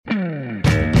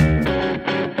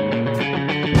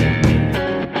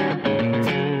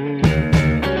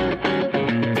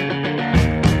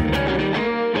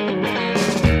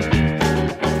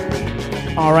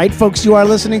All right, folks, you are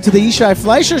listening to the Yishai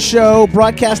Fleischer Show,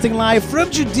 broadcasting live from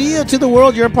Judea to the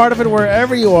world. You're a part of it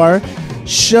wherever you are.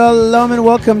 Shalom and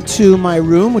welcome to my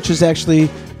room, which is actually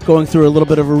going through a little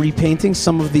bit of a repainting.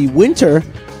 Some of the winter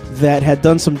that had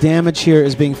done some damage here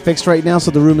is being fixed right now,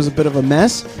 so the room is a bit of a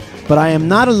mess. But I am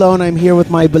not alone. I'm here with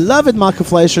my beloved Malka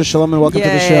Fleischer. Shalom and welcome to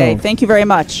the show. Thank you very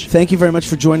much. Thank you very much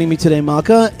for joining me today,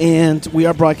 Malka. And we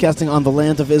are broadcasting on the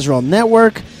Land of Israel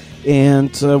Network. And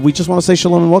we just want to say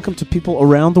shalom and welcome to people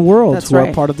around the world who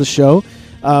are part of the show.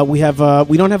 We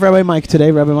don't have Rabbi Mike today.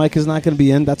 Rabbi Mike is not going to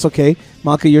be in. That's okay.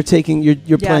 Malka, you're playing a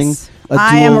dual.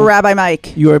 I am Rabbi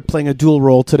Mike. You are playing a dual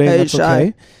role today. That's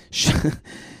okay.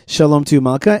 Shalom to you,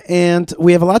 Malka. And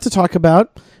we have a lot to talk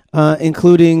about,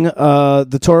 including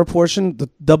the Torah portion, the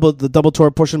double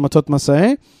Torah portion, Matot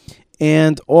Masai,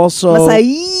 and also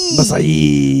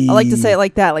Masai. I like to say it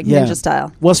like that, like ninja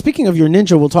style. Well, speaking of your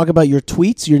ninja, we'll talk about your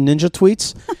tweets, your ninja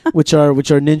tweets, which are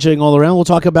ninjaing all around. We'll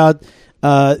talk about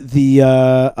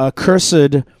the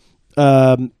accursed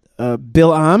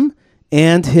Bil'am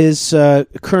and his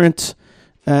current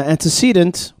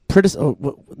antecedent.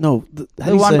 The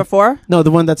one before? No, the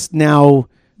one that's now.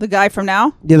 The guy from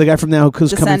now? Yeah, the guy from now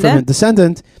who's coming from him.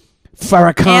 Descendant.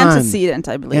 Farrakhan. Antecedent,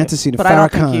 I believe. Antecedent. But Farrakhan. I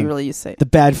don't think you really say it. The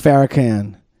bad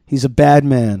Farrakhan. He's a bad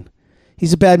man.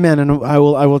 He's a bad man, and I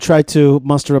will try to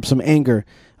muster up some anger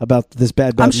about this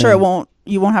bad man. I'm sure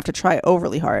you won't have to try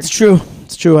overly hard. It's true.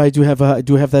 I do have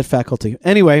that faculty.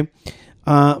 Anyway,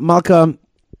 Malka,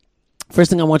 first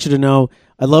thing I want you to know,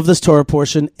 I love this Torah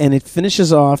portion, and it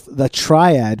finishes off the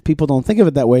triad. People don't think of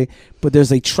it that way, but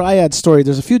there's a triad story.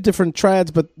 There's a few different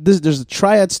triads, but there's a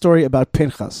triad story about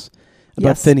Pinchas,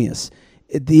 about Phineas.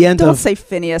 At the end Don't say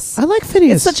Phineas. I like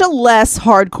Phineas. It's such a less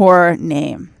hardcore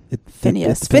name.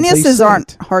 Phineas. Phineas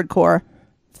aren't hardcore.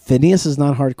 Phineas is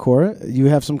not hardcore. You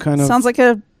have some kind of... Sounds like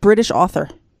a British author.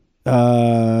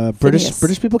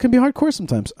 British people can be hardcore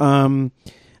sometimes. In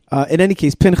any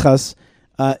case, Pinchas,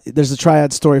 there's a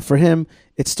triad story for him.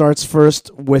 It starts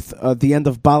first with the end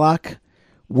of Balak,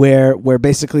 where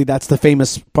basically that's the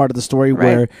famous part of the story,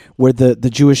 where the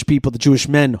Jewish people, the Jewish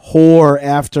men, whore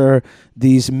after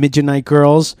these Midianite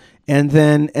girls, and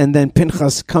then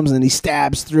Pinchas comes and he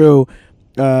stabs through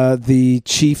the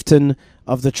chieftain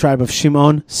of the tribe of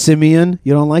Simeon.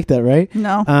 You don't like that, right?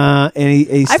 No. And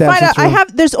he stabs through.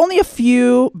 There's only a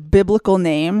few biblical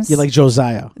names. You like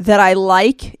Josiah. That I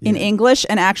like in English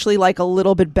and actually like a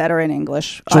little bit better in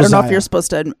English. Josiah. I don't know if you're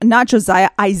supposed to. Not Josiah,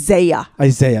 Isaiah.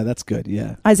 Isaiah, that's good,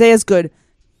 yeah. Isaiah's good.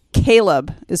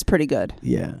 Caleb is pretty good.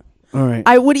 Yeah. All right.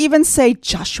 I would even say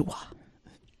Joshua.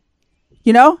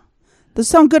 You know? Those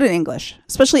sound good in English.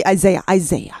 Especially Isaiah.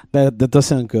 That does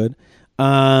sound good.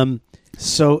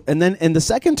 So, and then in the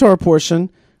second Torah portion,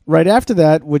 right after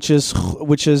that, which is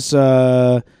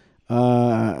after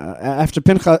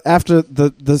Pinchas, after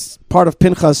the part of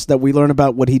Pinchas that we learn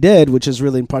about what he did, which is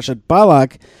really in Parshat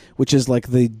Balak, which is like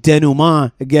the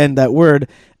denouement, again, that word,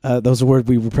 that was a word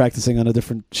we were practicing on a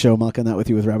different show, Malka, not with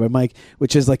you, with Rabbi Mike,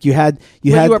 which is like you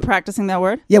were practicing that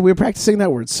word? Yeah, we were practicing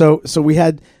that word. So we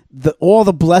had all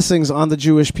the blessings on the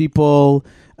Jewish people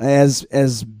as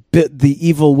the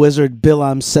evil wizard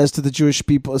Bilam says to the Jewish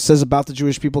people, says about the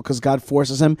Jewish people, because God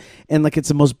forces him, and like it's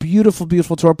the most beautiful,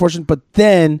 beautiful Torah portion. But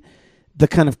then the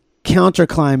kind of counter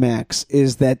climax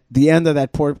is that the end of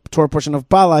that Torah portion of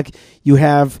Balak, you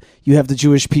have the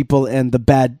Jewish people and the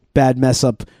bad mess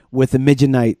up with the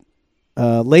Midianite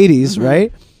ladies,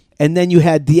 right? And then you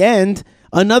had the end,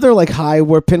 another like high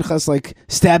where Pinchas like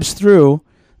stabs through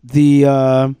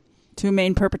the two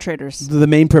main perpetrators, the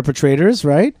main perpetrators,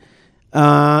 right?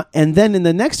 And then in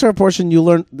the next Torah portion, you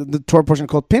learn the Torah portion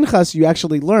called Pinchas. You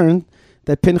actually learn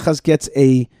that Pinchas gets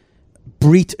a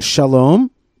Brit Shalom.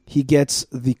 He gets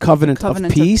the covenant of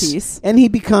peace, and he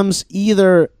becomes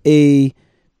either a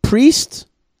priest,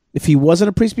 if he wasn't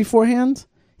a priest beforehand,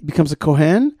 he becomes a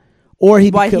Kohen, or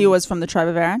he was from the tribe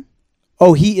of Aaron.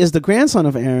 Oh, he is the grandson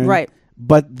of Aaron, right?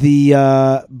 But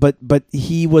but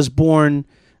he was born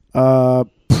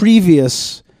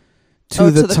previous. To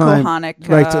the time, Kohanic,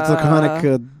 right? To the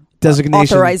Kohanic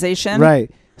designation, authorization, right?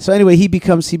 So anyway, he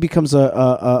becomes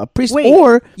a priest. Wait,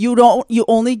 or you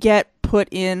only get put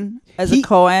in as a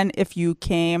Kohen if you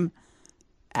came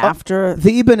after.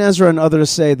 The Ibn Ezra and others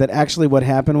say that actually what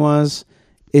happened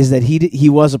is that he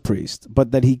was a priest,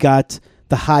 but that he got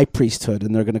the high priesthood,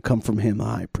 and they're going to come from him, the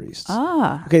high priest.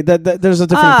 Okay. There's a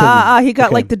different opinion. He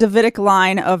got like the Davidic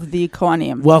line of the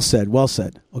Kohanim. Well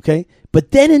said. Okay,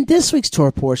 but then in this week's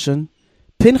Torah portion,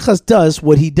 Pinchas does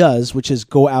what he does, which is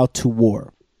go out to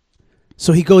war.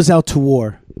 So he goes out to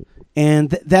war.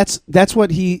 And that's what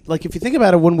he, like, if you think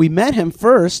about it, when we met him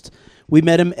first, we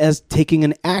met him as taking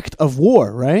an act of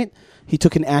war, right? he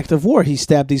took an act of war. He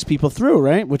stabbed these people through,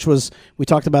 right? Which was, we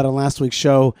talked about on last week's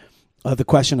show, the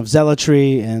question of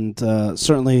zealotry, and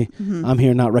certainly I'm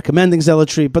here not recommending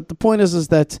zealotry, but the point is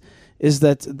that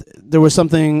there was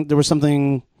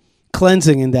something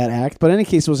cleansing in that act. But in any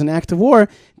case, it was an act of war.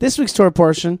 This week's Torah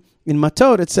portion in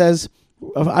Matot, it says,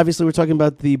 obviously we're talking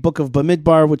about the book of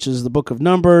Bamidbar, which is the book of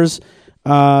Numbers,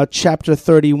 chapter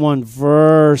 31,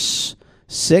 verse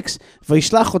 6.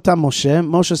 Vayishlach otam Moshe.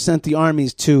 Moshe sent the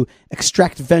armies to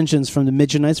extract vengeance from the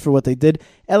Midianites for what they did.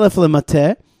 Elef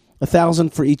lemateh,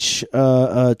 1,000 for each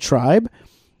tribe.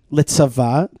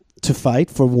 Letzava, to fight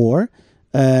for war.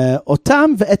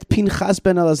 Otam ve'et Pinchas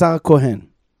ben Elazar Kohen.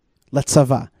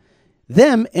 Letzava.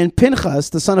 Them and Pinchas,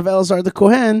 the son of Elazar the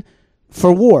Kohen,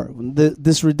 for war.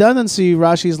 This redundancy,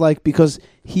 Rashi is like, because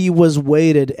he was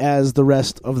weighted as the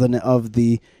rest of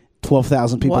the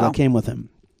 12,000 people that came with him.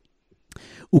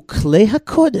 Uklei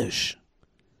HaKodesh,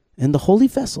 and the holy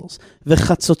vessels,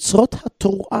 v'chatzotzot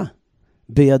HaToruah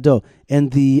beyado,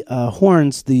 and the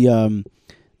horns, the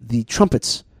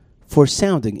trumpets for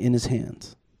sounding in his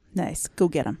hands. Nice. Go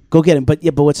get him. But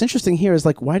what's interesting here is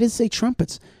like, why did it say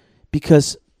trumpets?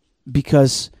 Because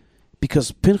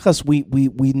Pinchas,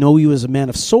 we know you as a man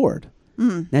of sword.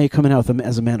 Now you're coming out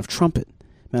as a man of trumpet.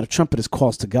 Man of trumpet is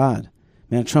calls to God.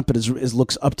 Man of trumpet is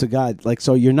looks up to God. Like,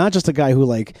 so you're not just a guy who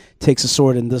like takes a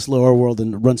sword in this lower world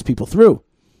and runs people through,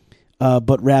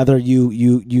 but rather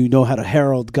you know how to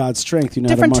herald God's strength. You know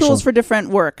different how to tools for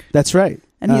different work. That's right.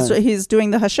 And he's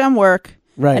doing the Hashem work,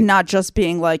 right, and not just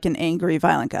being like an angry,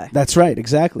 violent guy. That's right,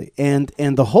 exactly. And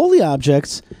the holy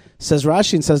objects, says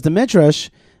Rashi and says the Midrash,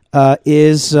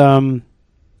 is the Aron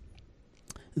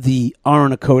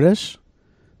HaKodesh,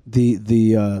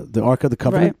 the Ark of the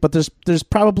Covenant. Right. But there's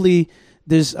probably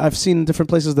I've seen in different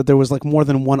places that there was like more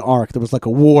than one ark. There was like a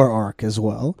war ark as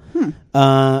well.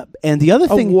 And the other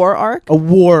thing, a war ark, a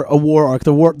war ark,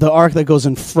 the ark that goes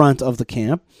in front of the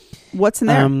camp. What's in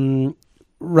there?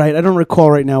 Right, I don't recall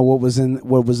right now what was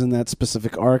in that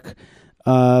specific ark.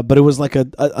 But it was like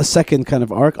a second kind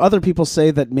of ark. Other people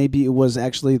say that maybe it was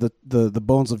actually the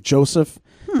bones of Joseph.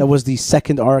 That was the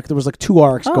second ark. There was like two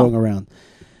arks going around.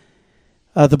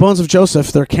 The bones of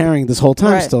Joseph, they're carrying this whole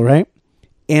time still, right?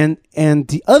 And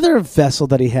the other vessel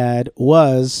that he had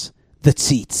was the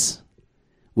tzitz,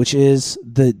 which is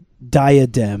the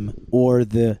diadem or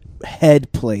the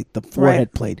head plate, the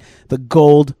forehead plate, the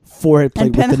gold forehead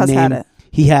plate with the name. Had it.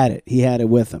 He had it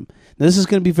with him. Now, this is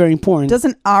going to be very important.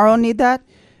 Doesn't Aaron need that?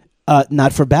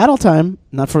 Not for battle time.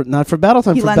 Not for battle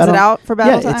time. He lends it out for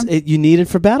battle time. You need it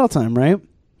for battle time, right?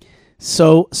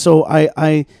 So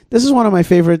I this is one of my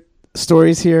favorite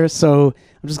stories here. So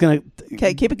I'm just gonna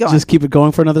keep it going. Just keep it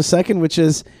going for another second, which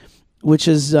is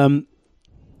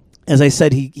as I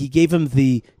said, he gave him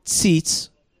the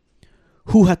tzitz,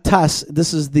 hu hatas.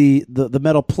 This is the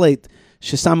metal plate.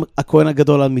 Shesam akohen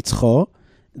gadol al mitzcho.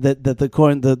 That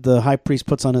the high priest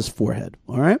puts on his forehead.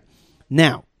 All right.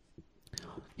 Now,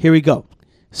 here we go.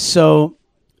 So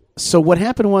what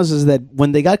happened was that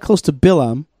when they got close to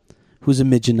Bilam, who's a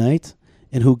Midianite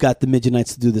and who got the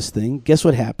Midianites to do this thing, guess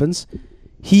what happens?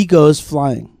 He goes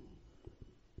flying.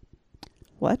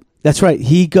 What? That's right.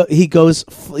 He goes.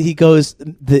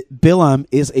 Bilam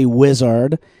is a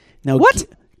wizard. Now what?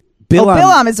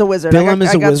 Bilam is a wizard. Bilam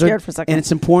is a wizard, scared for a second. And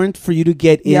it's important for you to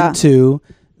get into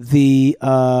the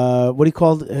what do you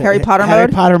call it? Harry Potter mode? Harry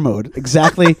Potter mode.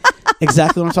 Exactly.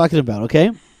 Exactly what I'm talking about,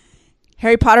 okay?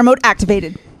 Harry Potter mode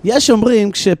activated. יש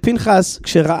אומרים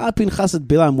כשראה פנחס את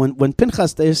בלעם, when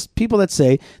Pinchas, there's people that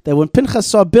say that when Pinchas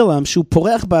saw Bilam, שהוא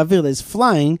פורח באוויר, that is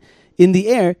flying in the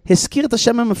air, הזכיר את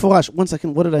השם המפורש. One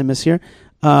second, what did I miss here?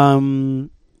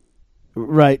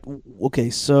 Right,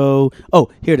 okay, so,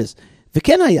 here it is.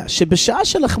 וכן היה, שבשעה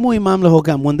שלחמו עמם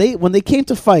להוגם, when they came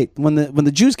to fight, when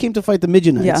the Jews came to fight the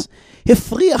Midianites,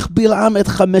 הפריח בלעם את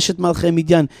חמשת מלכי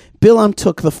מדיין. Bilam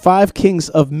took the 5 kings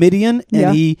of Midian,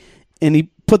 and he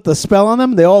put the spell on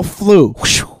them. They all flew.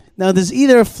 Now, there's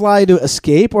either fly to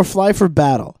escape or fly for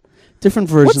battle. Different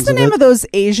versions. What's the name of those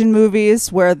Asian movies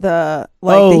where the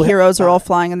heroes are all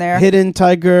flying in there? Hidden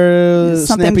Tiger,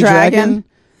 something Snappy Dragon.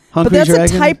 Hungry but that's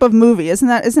Dragon. a type of movie, isn't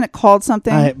it called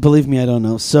something? Believe me, I don't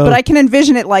know. So, but I can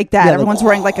envision it like that. Everyone's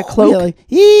wearing like a cloak.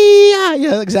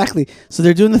 Yeah, exactly. So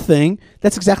they're doing the thing.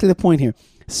 That's exactly the point here.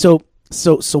 So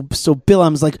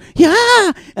Bilam's like,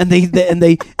 yeah, and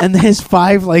and his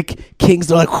 5 like kings,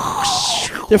 they're like,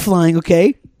 whoosh, they're flying,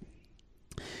 okay.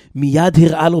 Miyad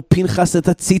hir'alo Pinchas et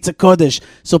tzitz hakodesh.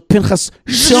 So Pinchas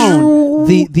shone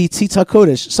the tzitz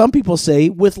hakodesh. Some people say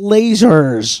with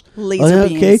lasers, laser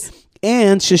beams.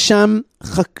 And Shesham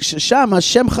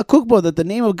Hashem chakuk bo, that the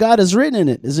name of God is written in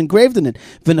it, is engraved in it.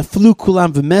 V'naflu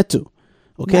kulam v'metu.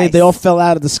 Okay, Nice. they all fell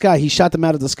out of the sky. He shot them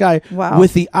out of the sky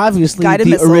with the Guided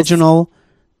missiles.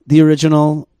 the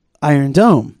original Iron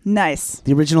Dome. Nice.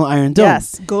 The original Iron Dome.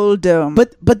 Yes, Gold Dome.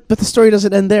 But the story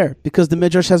doesn't end there because the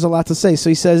Midrash has a lot to say. So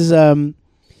he says, okay,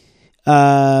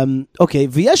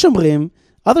 v'yesh omrim.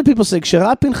 Other people say,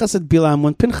 כשראה פנחס את בלעם,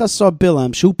 when Pinchas saw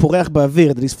Bilam, שהוא פורח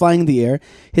באוויר, that he's flying in the air,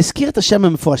 הזכיר את השם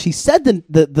המפורש. He said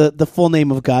the full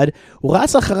name of God, הוא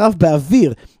רץ אחריו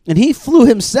באוויר, and he flew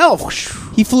himself.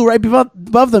 He flew right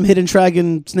above them, hidden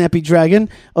dragon, snappy dragon,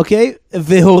 okay?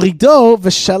 והורידו,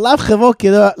 ושלף חברו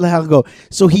כדי להרגו.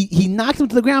 So he knocked him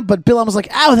to the ground, but Bilam was like,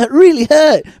 ow, that really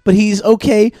hurt. But he's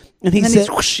okay. And he said,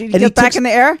 he get back in the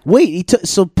air? Wait,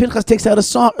 so Pinchas takes out a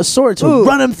sword to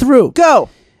run him through. Go.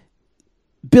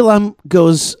 Bilam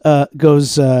goes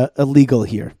illegal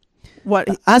here. What?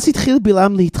 אז התחיל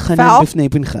בלעם להתחנן בפני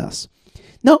פנחס.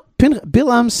 No,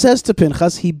 Bilam says to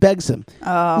Pinchas, he begs him,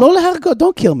 לא להרגו,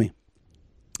 don't kill me.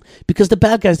 Because the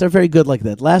bad guys, they're very good like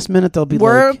that. Last minute, they'll be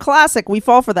We're classic. We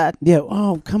fall for that. Yeah,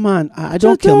 oh, come on.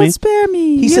 Don't kill me. Don't spare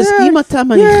me. He says, you're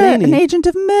an agent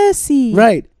of mercy.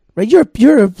 Right.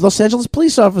 You're a Los Angeles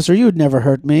police officer. You would never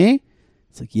hurt me.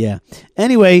 It's like, yeah.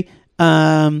 Anyway,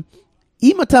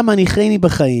 אם אתה מניחני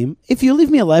בחיים, if you leave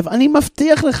me alive, אני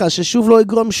מבטיח לך ששוב לא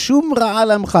יגרום שום רעה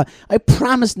לעמך. I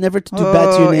promise never to do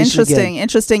bad to your nation again.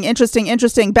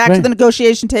 Interesting. Back to the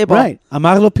negotiation table. Right.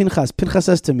 אמר לו פנחס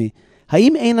says to me,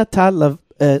 האם אין אתה...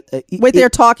 Wait, they're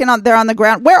talking they're on the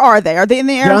ground. Where are they? Are they in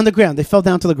the air? They're on the ground. They fell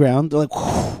down to the ground. They're like,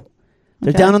 whoosh.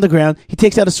 They're down on the ground. He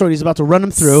takes out a sword. He's about to run him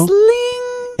through.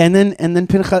 Sling. And then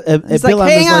Pinchas, he's Bilam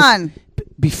like, hang on.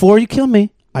 Before you kill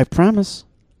me, I promise,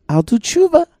 I'll do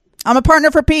tshuva. I'm a partner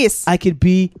for peace. I could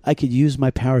use my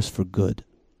powers for good.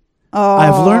 Oh,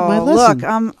 I've learned my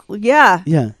lesson. Look,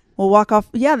 yeah. We'll walk off.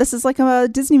 Yeah, this is like a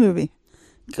Disney movie.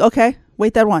 Okay,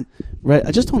 wait that one. Right,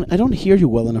 I don't hear you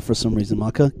well enough for some reason,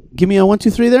 Malka. Give me a 1, 2,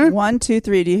 3 there. 1, 2,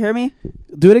 3. Do you hear me?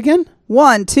 Do it again.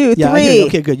 1, 2, 3. Yeah, I hear you.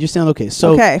 Okay, good. You sound okay.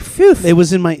 So okay, phew. It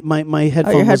was in my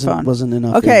headphone. Wasn't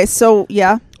enough. Okay, so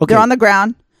yeah, they're on the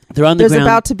ground. There's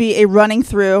about to be a running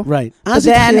through. Right. But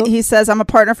then he says, I'm a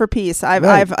partner for peace.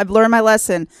 I've learned my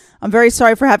lesson. I'm very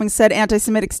sorry for having said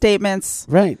anti-Semitic statements.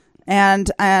 Right.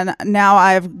 And now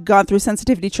I've gone through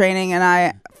sensitivity training,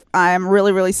 and I'm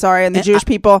really, really sorry. And the Jewish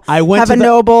people have a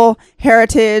noble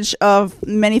heritage of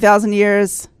many thousand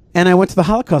years. And I went to the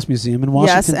Holocaust Museum in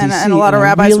Washington, D.C. and a lot of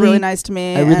rabbis were really nice to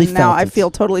me. And now I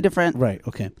feel totally different. Right,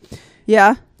 okay.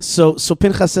 Yeah. So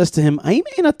Pinchas says to him, are you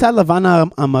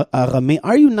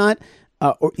not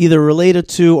or either related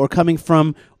to or coming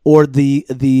from or the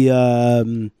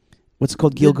what's it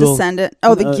called? Gilgal? The descendant.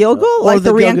 Oh, the Gilgal? Like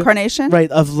the reincarnation?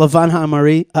 Right, of Lavan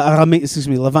Lavan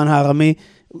HaArami,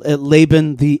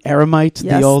 Laban the Aramite,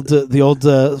 yes. the old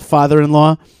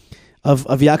father-in-law of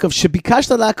Yaakov.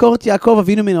 Shebikashta la'akor et Yaakov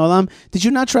avinu min olam. Did you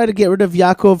not try to get rid of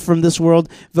Yaakov from this world?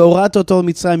 Ve'orat oto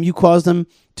Mitzrayim. You caused him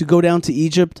to go down to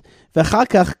Egypt. ואחר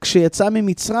כך, כשיצא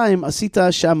ממצרים, עשית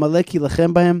שעמלק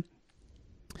יילחם בהם.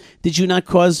 Did you not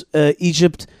cause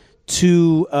Egypt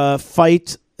to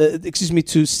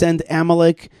to send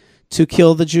Amalek to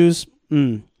kill the Jews?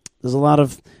 There's a lot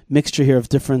of mixture here of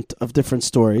different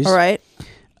stories. All right.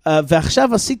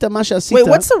 ועכשיו עשית מה שעשית. Wait,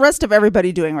 what's the rest of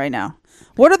everybody doing right now?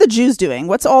 What are the Jews doing?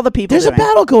 What's all the people doing? There's a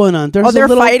battle going on. They're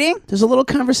fighting? There's a little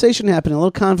conversation happening, a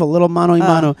little convo, a little mano a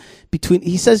mano between.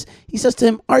 He says to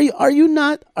him, "Are you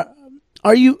not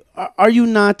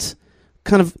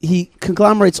kind of?" He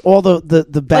conglomerates all the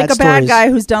bad like a stories. bad guy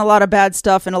who's done a lot of bad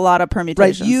stuff and a lot of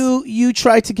permutations. Right. You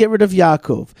tried to get rid of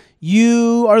Yaakov.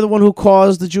 You are the one who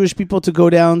caused the Jewish people to go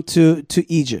down to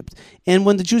Egypt. And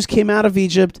when the Jews came out of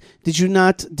Egypt, did you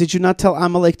not tell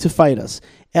Amalek to fight us?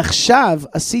 Now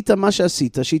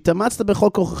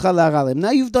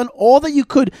you've done all that you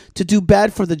could to do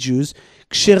bad for the Jews.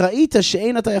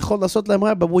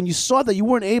 But when you saw that you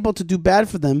weren't able to do bad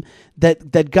for them,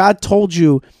 that God told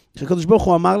you, you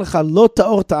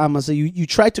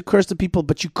tried to curse the people,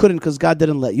 but you couldn't because God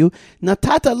didn't let you.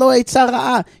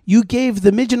 You gave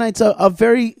the Midianites a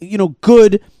very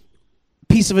good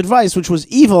piece of advice, which was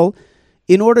evil,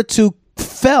 in order to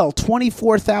fell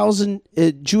 24,000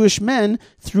 Jewish men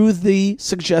through the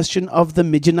suggestion of the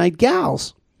Midianite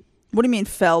gals. What do you mean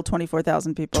fell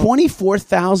 24,000 people?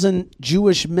 24,000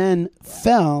 Jewish men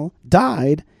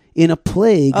died in a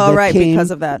plague came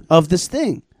because of that. Of this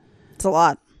thing. It's a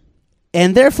lot.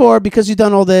 And therefore, because you've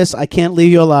done all this, I can't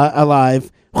leave you alive.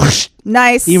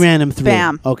 Nice. He ran him through.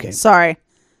 Bam. Okay. Sorry,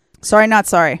 not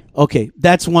sorry. Okay,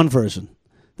 that's one version.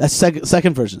 That's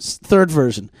second version. Third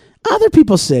version. Other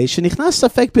people say that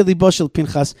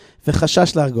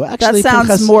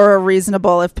sounds more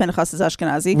reasonable if Pinchas is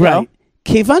Ashkenazi. Right.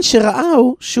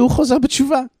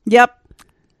 Yep.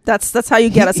 That's how you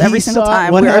get us every single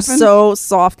time. We are so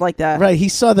soft like that. Right. He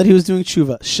saw that he was doing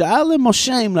tshuva.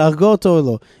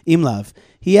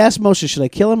 He asked Moshe, should I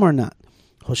kill him or not?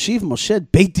 Hoshiv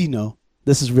Moshe Beit Dino.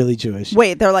 This is really Jewish.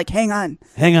 Wait, they're like, hang on.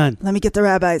 Let me get the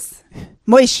rabbis.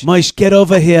 Moish, get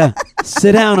over here.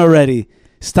 Sit down already.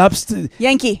 Stop.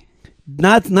 Yankee.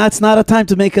 It's not a time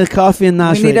to make a coffee and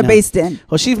nash. We need a beis din.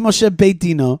 Hoshiv Moshe Beit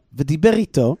Dino v'diber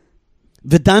ito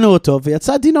v'danu oto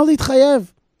v'yatsa dino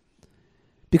litchayev.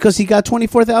 Because he got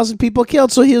 24,000 people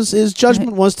killed, so his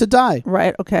judgment was to die.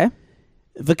 Right, okay.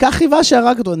 V'kach chiva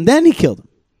she'harag oto, and then he killed him.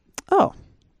 Oh.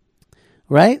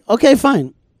 Right? Okay,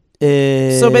 fine.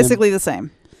 So basically the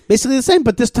same. Basically the same,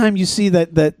 but this time you see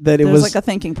that it there's was like a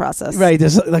thinking process. Right.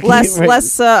 There's like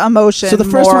less emotion. So the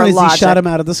first more one is logic. He shot him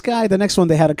out of the sky. The next one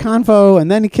they had a convo, and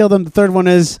then he killed him. The third one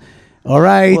is, all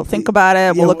right. We'll think about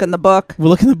it. We'll look in the book. We'll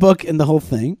look in the book and the whole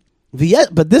thing.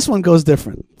 But this one goes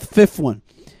different. Fifth one.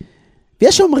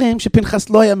 ויש אומרים שפנחס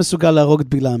לא היה מסוגל להרוג את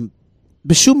בלעם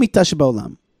בשום מיתה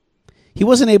שבעולם. He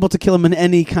wasn't able to kill him in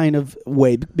any kind of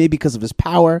way, maybe because of his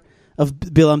power of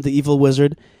Bilam, the evil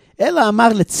wizard. אלא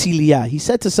אמר לציליה. He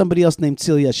said to somebody else named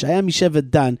Tzilya, שהיה משבט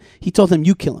דן, he told him,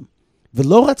 you kill him.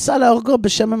 ולא רצה להורגו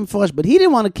בשם המפורש, but he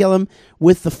didn't want to kill him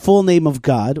with the full name of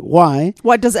God. Why?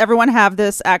 What, does everyone have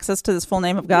this access to this full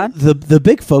name of God? The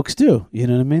big folks do. You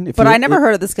know what I mean? But I never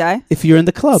heard of this guy. If you're in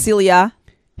the club. Celia.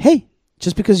 Hey,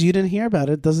 just because you didn't hear about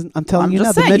it doesn't. I'm telling you now.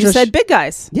 I'm just saying. You said big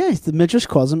guys. Yeah, the Midrash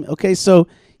calls him. Okay, so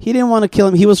he didn't want to kill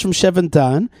him. He was from Shevan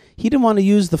Dan. He didn't want to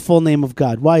use the full name of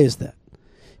God. Why is that?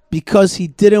 Because he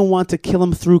didn't want to kill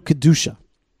him through Kedusha.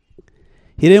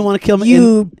 He didn't want to kill him.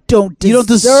 You don't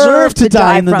deserve to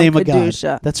die in the name of God.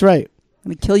 That's right.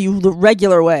 I'm going to kill you the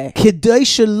regular way. Because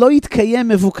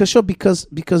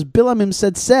Bilam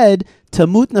said,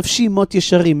 Tamut nafshi mot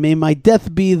yesharim, may my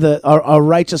death be our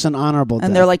righteous and honorable death.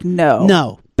 And they're like, no.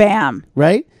 No. Bam.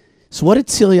 Right? So what did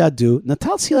Tzilya do?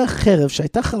 נטל צילה חרב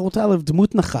שהייתה חרוטה עליו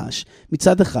דמות נחש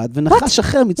מצד אחד, ונחש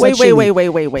אחר מצד שני.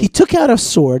 Wait. He took out a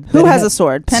sword. Who has a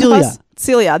sword?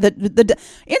 Celia.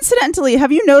 Incidentally,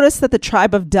 have you noticed that the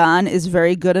tribe of Dan is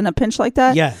very good in a pinch like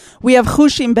that? Yeah. We have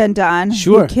Hushim ben Dan,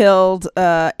 who killed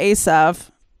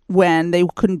Esav when they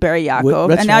couldn't bury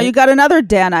Yaakov. And now you got another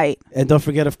Danite. And don't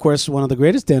forget, of course, one of the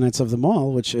greatest Danites of them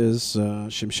all, which is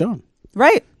Shimshon.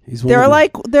 Right. They're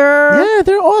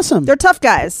awesome. They're tough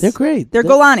guys. They're great. They're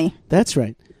Golani. That's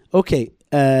right. Okay.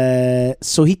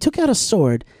 So he took out a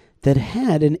sword that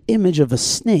had an image of a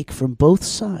snake from both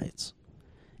sides.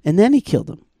 And then he killed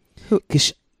him.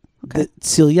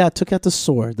 Tzilya took out the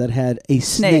sword that had a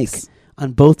snake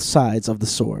on both sides of the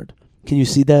sword. Can you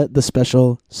see that? The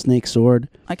special snake sword?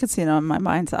 I can see it on my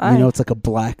mind's eye. You know, it's like a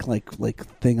black like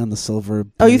thing on the silver.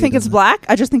 Oh, you think it's black?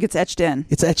 I just think it's etched in.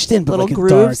 It's etched in, but little like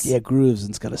grooves. Dark. Yeah, grooves,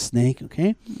 and it's got a snake,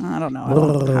 okay? I don't know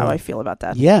how I feel about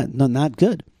that. Yeah, no, not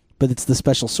good. But it's the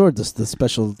special sword, the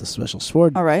special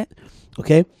sword. All right.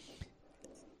 Okay.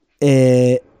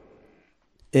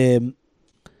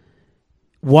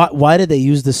 Why did they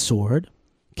use this sword?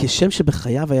 Just like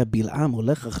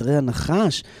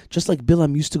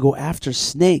Bilam used to go after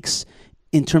snakes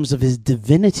in terms of his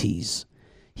divinities.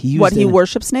 He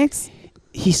worshipped snakes?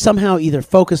 He somehow either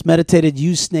focused, meditated,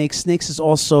 used snakes. Snakes is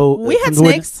also... We had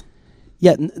snakes.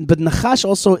 Yeah, but Nachash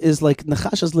also is like...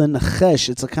 Nachash is le-nachesh.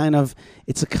 It's a kind of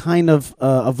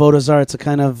avodah zarah. It's a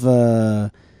kind of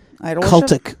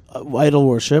cultic idol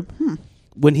worship.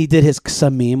 When he did his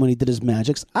ksamim, when he did his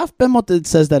magics, Af b'moto, it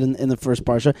says that in the first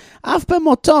parsha, Af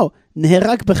b'moto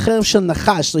neherag b'cherev shel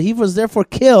nachash. So he was therefore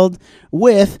killed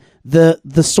with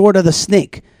the sword of the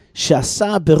snake,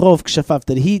 shasa berov kshafav,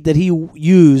 that he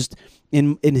used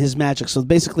in his magic. So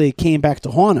basically, it came back to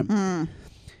haunt him.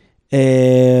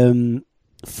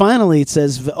 Finally, it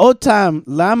says v'otam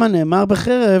lama ne'emar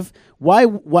b'cherev. Why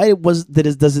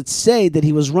does it say that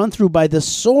he was run through by the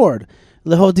sword?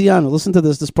 Lehodianu. Listen to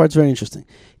this. This part's very interesting.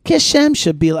 Keshem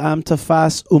sheBilam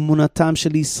tafas umunatam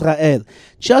shel Yisrael.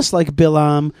 Just like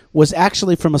Bilam was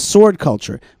actually from a sword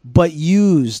culture, but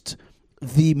used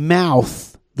the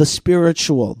mouth, the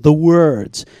spiritual, the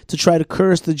words, to try to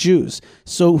curse the Jews.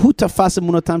 So hu tafas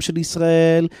umunatam shel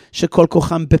Yisrael shekol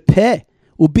kocham bepeh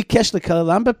ubikesh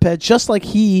lekalelam bepeh. Just like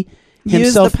he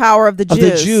himself used the power of the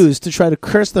Jews to try to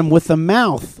curse them with the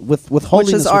mouth, with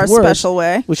holiness, which is our special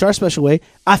way.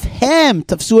 Afhem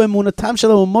tafsu emunatam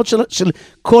shel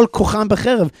kol kocham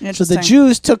b'cherev. So the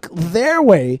Jews took their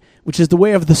way, which is the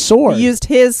way of the sword. He used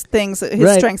his strengths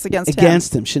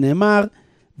against him. Shneimar,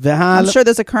 I'm sure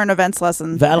there's a current events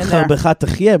lesson in there. But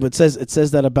it says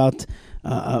that about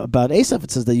Esav. It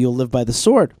says that you'll live by the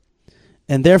sword.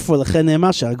 And therefore, they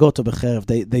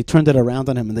turned it around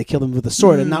on him and they killed him with the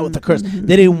sword and not with the curse.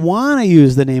 They didn't want to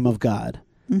use the name of God.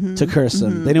 to curse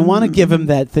him. They didn't want to give him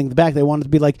that thing back. They wanted to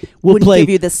be like, Wouldn't give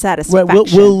you the satisfaction.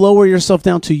 Right, we'll lower yourself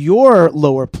down to your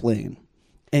lower plane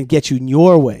and get you in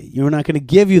your way. We're not going to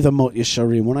give you the Mot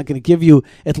Yesharim. We're not going to give you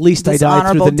at least this I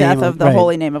died through the death name of the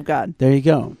holy name of God. There you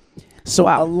go. So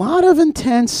a lot of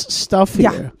intense stuff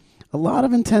here. Yeah. A lot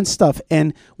of intense stuff.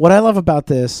 And what I love about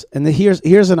this, and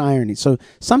here's an irony. So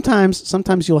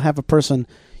sometimes you'll have a person,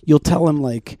 you'll tell him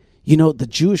like, the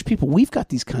Jewish people, we've got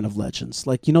these kind of legends.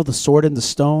 Like, the sword and the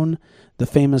stone, the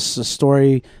famous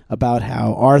story about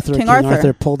how King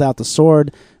Arthur pulled out the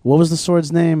sword. What was the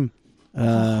sword's name?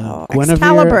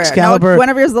 Excalibur. Excalibur. No,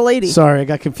 Guinevere's the lady. Sorry, I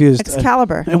got confused.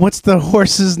 Excalibur. And what's the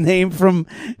horse's name from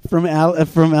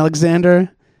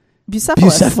Alexander?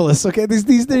 Bucephalus. Okay,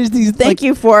 these. Thank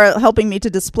you for helping me to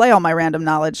display all my random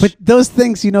knowledge. But those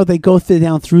things, they go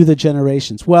down through the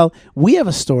generations. Well, we have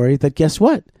a story that, guess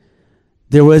what?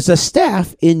 There was a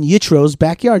staff in Jethro's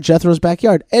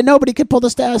backyard, and nobody could pull the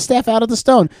staff out of the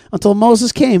stone until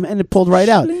Moses came and it pulled right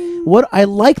out. What I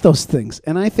like those things,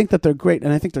 and I think that they're great,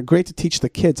 and I think they're great to teach the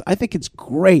kids. I think it's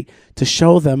great to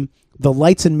show them the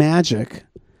lights and magic,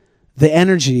 the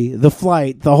energy, the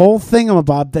flight, the whole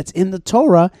thingamabob that's in the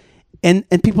Torah. And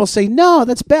people say, no,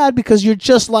 that's bad because you're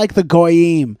just like the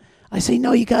Goyim. I say,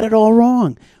 no, you got it all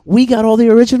wrong. We got all the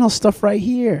original stuff right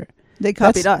here. They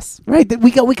copied us. Right. We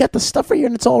got the stuff right here,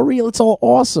 and it's all real. It's all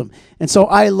awesome. And so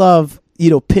I love,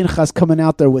 Pinchas coming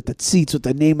out there with the tzitz, with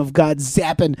the name of God,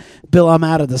 zapping Bilam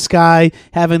out of the sky,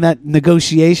 having that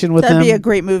negotiation with him. That'd be a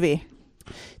great movie.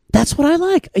 That's what I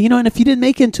like. And if you didn't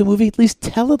make it into a movie, at least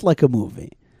tell it like a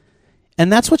movie.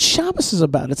 And that's what Shabbos is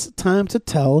about. It's the time to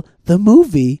tell the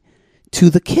movie to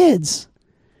the kids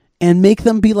and make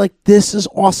them be like, this is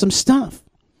awesome stuff.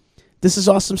 This is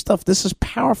awesome stuff. This is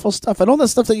powerful stuff. And all that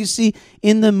stuff that you see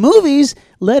in the movies,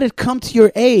 let it come to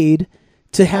your aid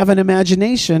to have an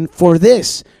imagination for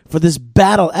this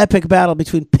battle, epic battle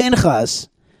between Pinchas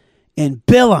and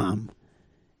Bilam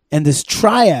and this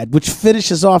triad, which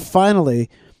finishes off finally,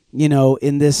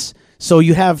 in this. So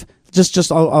you have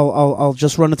I'll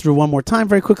just run it through one more time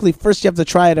very quickly. First, you have the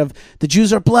triad of the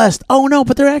Jews are blessed. Oh no,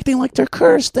 but they're acting like they're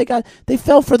cursed. They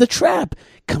fell for the trap.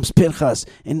 Comes Pinchas,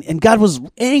 and God was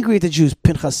angry at the Jews.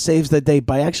 Pinchas saves the day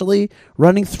by actually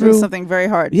running through something very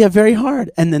hard. Yeah, very hard.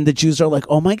 And then the Jews are like,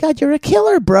 "Oh my God, you're a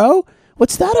killer, bro.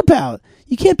 What's that about?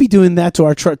 You can't be doing that to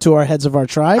our heads of our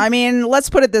tribe." I mean, let's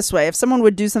put it this way: if someone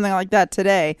would do something like that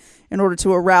today in order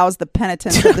to arouse the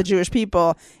penitence of the Jewish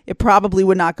people, it probably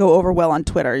would not go over well on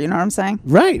Twitter. You know what I'm saying?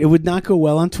 Right. It would not go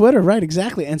well on Twitter. Right.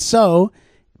 Exactly. And so,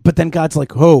 but then God's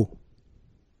like, "Oh,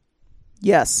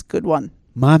 yes, good one,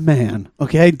 my man.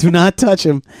 Okay, do not touch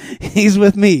him. He's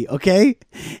with me. Okay,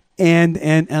 and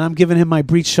I'm giving him my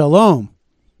brit shalom."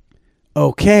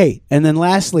 Okay, and then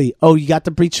lastly, you got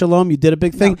the brit shalom. You did a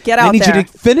big thing. No, get out there. I need you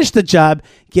to finish the job.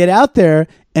 Get out there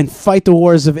and fight the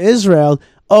wars of Israel.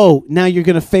 Oh, now you're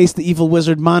going to face the evil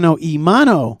wizard Mano y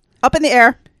Mano. Up in the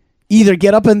air. Either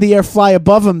get up in the air, fly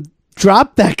above him,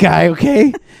 drop that guy.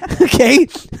 Okay, okay.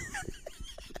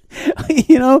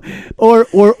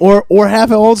 Or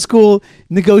have an old school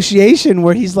negotiation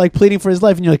where he's like pleading for his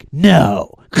life, and you're like,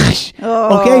 no.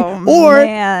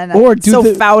 Man. Or do so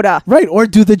the fauda. Right, or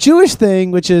do the Jewish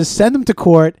thing, which is send them to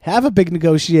court, have a big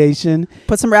negotiation,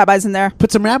 put some rabbis in there,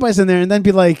 and then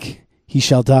be like, he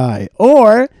shall die.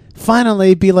 Or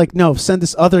finally be like, no, send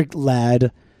this other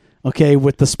lad, okay,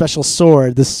 with the special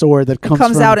sword, this sword that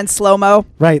comes out in slow mo,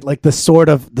 right, like the sword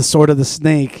of the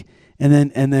snake. And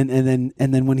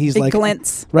then when he's like,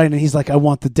 glints. Right, and he's like, I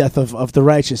want the death of the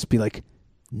righteous. Be like,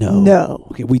 no.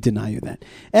 Okay, we deny you that.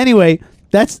 Anyway,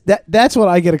 that's what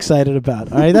I get excited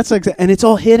about. All right, and it's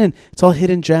all hidden. It's all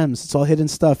hidden gems. It's all hidden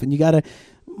stuff. And you gotta.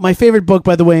 My favorite book,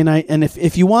 by the way, and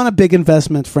if you want a big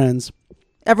investment, friends.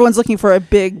 Everyone's looking for a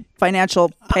big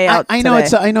financial payout. I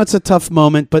know it's a tough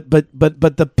moment, but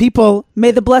the people.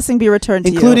 May the blessing be returned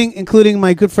to you, including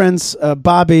my good friends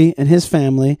Bobby and his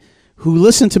family, who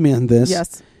listen to me on this.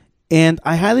 Yes. And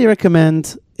I highly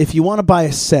recommend, if you want to buy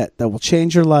a set that will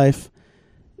change your life,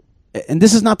 and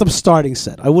this is not the starting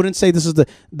set. I wouldn't say this is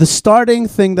the starting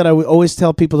thing that I would always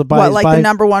tell people to buy. What, like the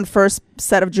number one first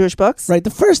set of Jewish books? Right.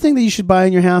 The first thing that you should buy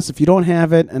in your house, if you don't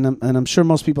have it, and I'm sure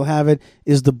most people have it,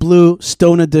 is the blue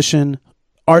stone edition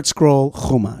Art Scroll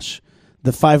Chumash.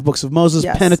 The 5 books of Moses,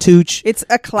 yes. Pentateuch. It's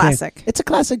a classic. Okay. It's a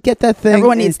classic. Get that thing.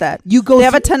 Everyone needs that. They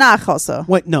have a Tanakh also.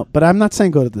 Wait, no, but I'm not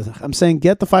saying go to the Tanakh. I'm saying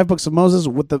get the 5 books of Moses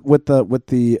with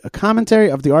the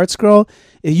commentary of the Art Scroll.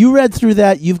 If you read through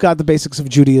that, you've got the basics of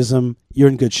Judaism. You're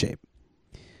in good shape.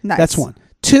 Nice. That's 1.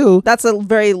 2. That's a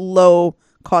very low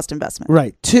cost investment.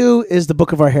 Right. 2 is the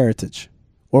Book of Our Heritage.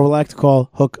 or what I like to call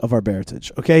Hook of Our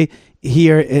Heritage. Okay,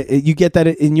 here you get that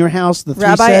in your house. The 3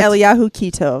 Rabbi sets. Eliyahu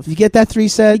Kitov. You get that 3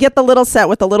 set. You get the little set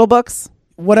with the little books.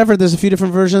 Whatever. There's a few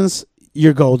different versions.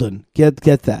 You're golden. Get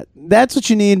that. That's what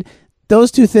you need.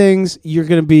 Those 2 things you're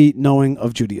going to be knowing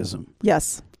of Judaism.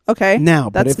 Yes. Okay. Now,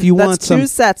 but if you want some 2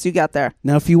 sets, you got there.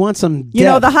 Now, if you want some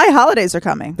depth, the high holidays are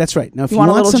coming. That's right. Now, if you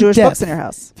want a little some Jewish depth, books in your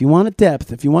house. If you want a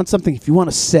depth, if you want something, if you want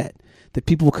a set that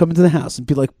people will come into the house and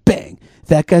be like, bang,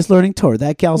 that guy's learning Torah,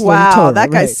 that gal's learning Torah. Wow,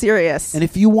 that guy's serious. And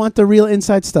if you want the real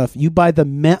inside stuff, you buy the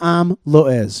Me'am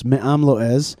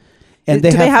Loez. And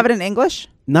do they have it in English?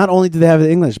 Not only do they have it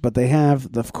in English, but they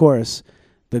have, of course,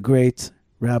 the great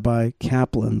Rabbi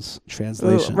Kaplan's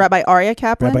translation. Ooh, Rabbi Aryeh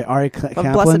Kaplan? Rabbi Aryeh Kaplan.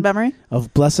 Of blessed memory?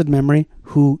 Of blessed memory,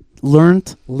 who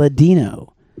learned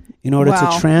Ladino in order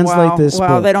to translate this book.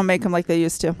 Wow, they don't make him like they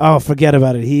used to. Oh, forget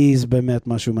about it. He's bemet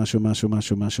mashu.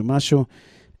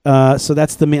 So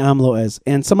that's the Me'am Loez.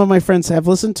 And some of my friends have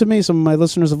listened to me. Some of my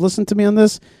listeners have listened to me on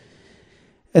this.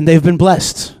 And they've been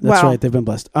blessed. That's right. They've been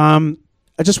blessed.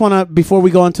 I just want to, before we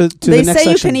go on to the next section. They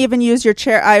say you can even use your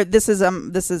chair. This is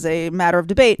a matter of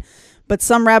debate. But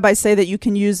some rabbis say that you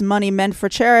can use money meant for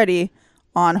charity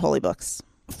on holy books.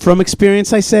 From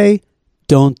experience, I say,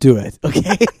 don't do it.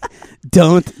 Okay?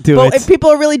 Don't do it. Well, if people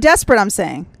are really desperate, I'm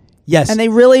saying. Yes. And they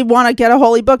really want to get a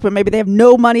holy book, but maybe they have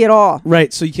no money at all.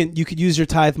 Right. So you could use your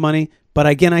tithe money. But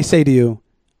again, I say to you,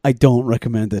 I don't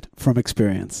recommend it from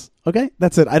experience. Okay?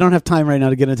 That's it. I don't have time right now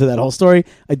to get into that whole story.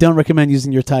 I don't recommend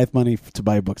using your tithe money to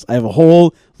buy books. I have a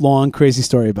whole long, crazy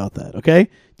story about that. Okay?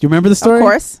 Do you remember the story? Of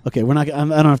course. Okay, I don't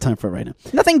have time for it right now.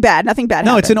 Nothing bad. No,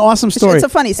 happened. It's an awesome story. It's a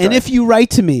funny story. And if you write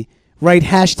to me, write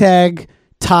hashtag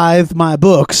tithe my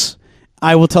books,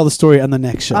 I will tell the story on the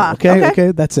next show.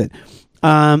 Okay? That's it.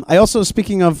 I also,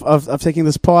 speaking of taking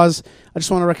this pause, I just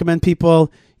want to recommend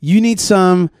people, you need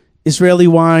some Israeli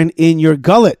wine in your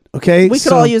gullet, okay? We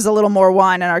could all use a little more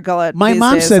wine in our gullet. My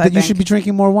mom said that you should be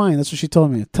drinking more wine. That's what she told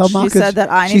me. She said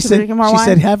that I need to be drinking more wine? She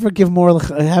said have her give more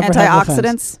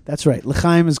antioxidants. That's right.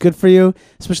 L'chaim is good for you,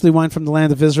 especially wine from the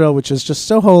land of Israel, which is just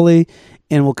so holy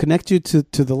and will connect you to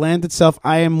the land itself.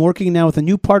 I am working now with a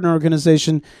new partner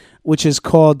organization, which is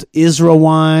called Israel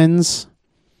Wines.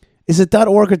 Is it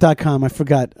 .org or .com? I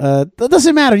forgot. That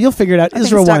doesn't matter. You'll figure it out.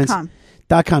 Israel Wines.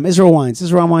 .com, Israel Wines,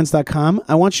 IsraelWines.com.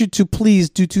 I want you to please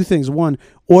do 2 things. 1,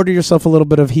 order yourself a little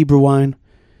bit of Hebrew wine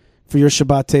for your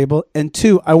Shabbat table. And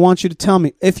 2, I want you to tell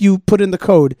me, if you put in the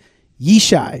code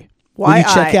Yishai, when you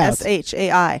check out,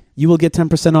 YISHAI, you will get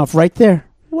 10% off right there.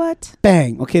 What?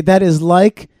 Bang. Okay, that is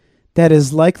like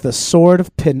the sword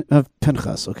of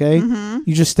Pinchas, okay? Mm-hmm.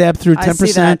 You just stab through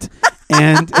 10%.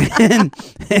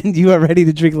 and you are ready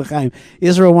to drink l'chaim.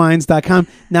 IsraelWines.com.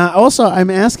 Now, also, I'm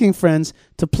asking friends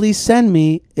to please send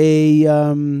me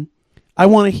I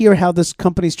want to hear how this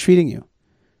company's treating you.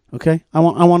 Okay, I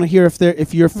want to hear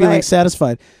if you're feeling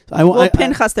satisfied.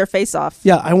 Pinchas their face off.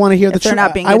 Yeah, I want to hear they're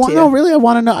not being good to you. No, really, I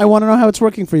want to know. I want to know how it's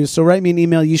working for you. So write me an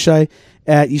email, Yishai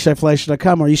at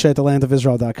YishaiFleischer.com or Yishai at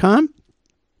thelandofisrael.com.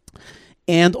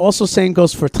 And also, same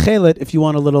goes for Tchelet if you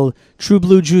want a little true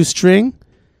blue Jew string.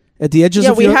 At the edges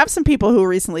of we have some people who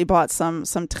recently bought some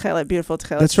tchelet, beautiful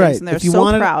tchelet. That's right. And they're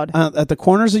so proud. At the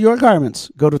corners of your garments,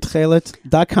 go to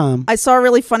tchelet.com. I saw a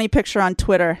really funny picture on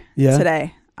Twitter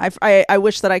today. I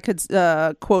wish that I could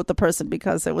quote the person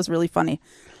because it was really funny.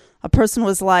 A person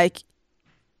was like,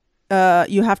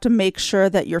 you have to make sure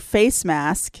that your face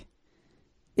mask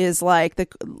is like,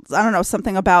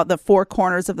 something about the 4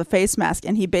 corners of the face mask.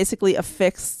 And he basically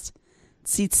affixed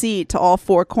tzitzit to all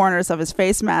 4 corners of his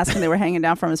face mask, and they were hanging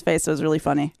down from his face. It was really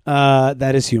funny.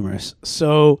 That is humorous.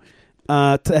 So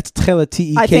that's Tchelet,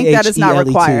 T-E-K-H-E-L-E-T. I think that is not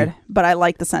required, but I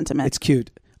like the sentiment. It's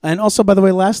cute. And also, by the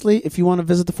way, lastly, if you want to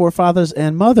visit the forefathers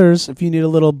and mothers, if you need a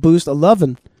little boost, a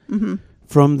lovin'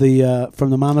 from the mamas and the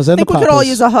papas. I think we could all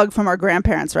use a hug from our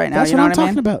grandparents right now. That's you know what I'm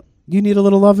talking about. You need a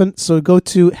little lovin', so go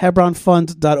to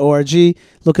hebronfund.org,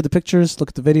 look at the pictures, look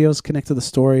at the videos, connect to the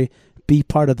story. Be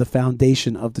part of the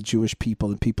foundation of the Jewish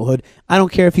people and peoplehood. I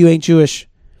don't care if you ain't Jewish.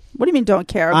 What do you mean don't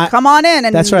care? Come on in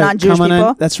and that's right. non-Jewish Come on people.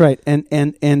 In. That's right. And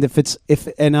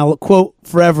and I'll quote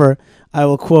forever. I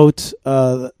will quote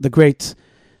the great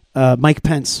Mike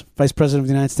Pence, Vice President of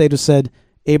the United States, who said,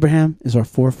 "Abraham is our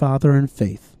forefather in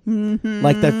faith." Mm-hmm.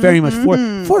 Like that very much.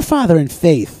 Forefather in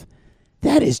faith.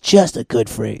 That is just a good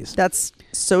phrase. That's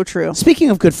so true. Speaking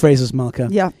of good phrases, Malka.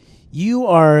 Yeah. You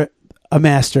are a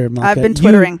master, Malka. I've been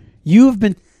twittering. You've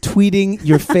been tweeting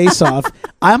your face off.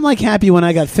 I'm like happy when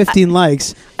I got 15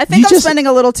 likes. I think I'm spending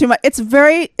a little too much.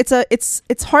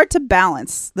 It's hard to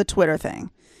balance the Twitter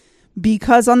thing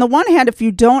because on the one hand, if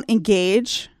you don't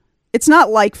engage, it's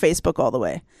not like Facebook all the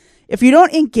way. If you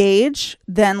don't engage,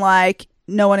 then like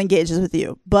no one engages with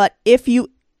you. But if you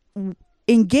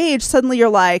engage, suddenly you're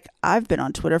like, I've been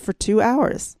on Twitter for 2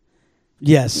 hours.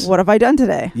 Yes. What have I done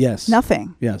today? Yes.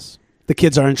 Nothing. Yes. The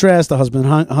kids aren't dressed. The husband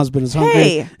is hungry.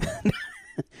 Hey.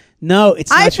 No, it's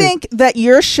not I think that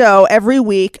your show every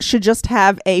week should just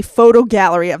have a photo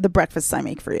gallery of the breakfasts I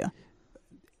make for you.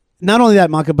 Not only that,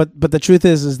 Malka, but the truth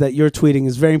is that your tweeting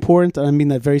is very important. I mean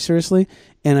that very seriously,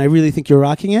 and I really think you're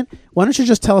rocking it. Why don't you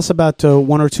just tell us about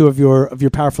one or two of your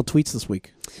powerful tweets this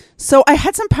week? So I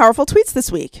had some powerful tweets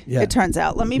this week. Yeah. It turns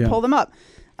out. Let me pull them up.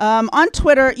 On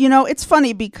Twitter, it's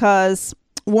funny because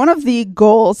one of the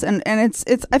goals, and it's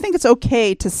I think it's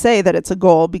okay to say that it's a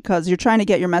goal because you're trying to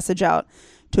get your message out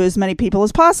to as many people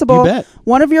as possible. You bet.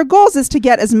 One of your goals is to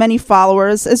get as many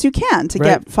followers as you can. To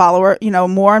get more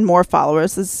and more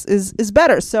followers is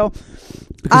better. So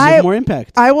because you have more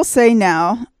impact. I will say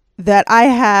now that I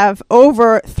have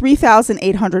over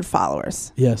 3,800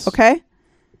 followers. Yes. Okay?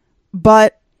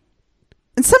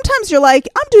 And sometimes you're like,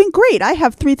 I'm doing great. I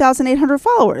have 3,800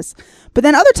 followers. But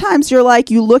then other times you're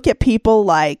like, you look at people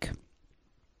like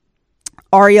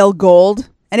Ariel Gold.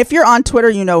 And if you're on Twitter,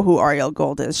 you know who Ariel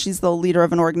Gold is. She's the leader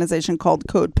of an organization called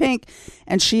Code Pink.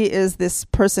 And she is this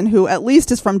person who at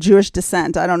least is from Jewish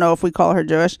descent. I don't know if we call her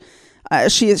Jewish.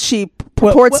 She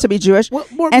purports to be Jewish.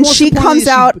 And she comes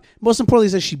out. Most importantly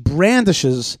is that she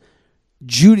brandishes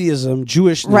Judaism,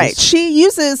 Jewishness. Right. She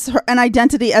uses an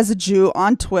identity as a Jew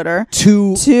on Twitter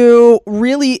to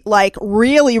really,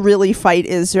 really fight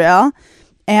Israel.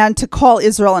 And to call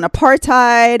Israel an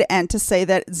apartheid, and to say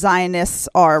that Zionists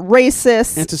are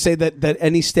racist, and to say that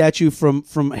any statue from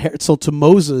Herzl to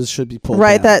Moses should be pulled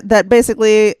down. That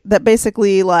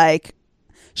basically like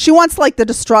she wants like the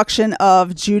destruction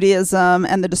of Judaism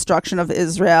and the destruction of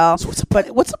Israel. So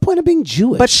what's the point of being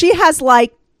Jewish? But she has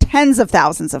like tens of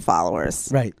thousands of followers,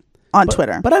 right, on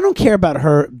Twitter. But I don't care about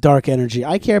her dark energy.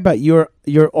 I care about your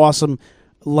awesome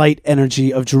light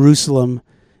energy of Jerusalem.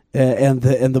 And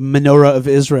the menorah of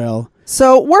Israel.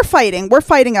 So we're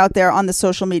fighting out there on the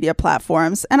social media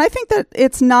platforms, and I think that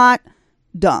it's not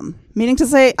dumb. Meaning to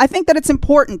say, I think that it's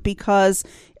important because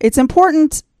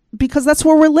that's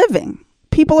where we're living.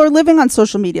 People are living on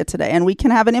social media today, and we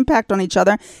can have an impact on each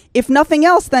other. If nothing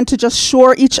else, then to just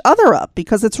shore each other up,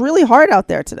 because it's really hard out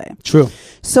there today. True.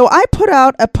 So I put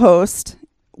out a post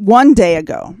 1 day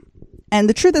ago, and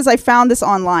the truth is, I found this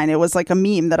online. It was like a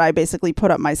meme that I basically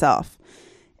put up myself.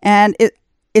 And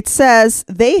it says,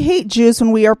 they hate Jews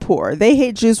when we are poor. They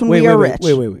hate Jews when we are rich.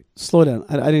 Wait. Slow down.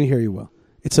 I didn't hear you well.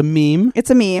 It's a meme? It's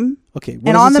a meme. Okay.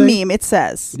 And on the meme, it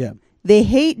says, yeah. They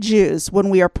hate Jews when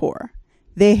we are poor.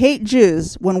 They hate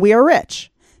Jews when we are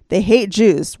rich. They hate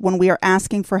Jews when we are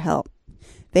asking for help.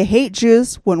 They hate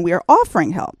Jews when we are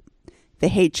offering help. They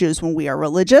hate Jews when we are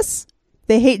religious.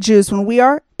 They hate Jews when we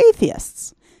are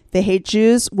atheists. They hate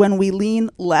Jews when we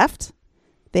lean left.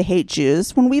 They hate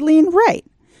Jews when we lean right.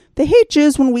 They hate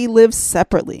Jews when we live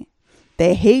separately.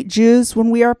 They hate Jews when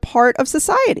we are part of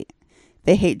society.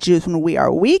 They hate Jews when we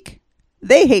are weak.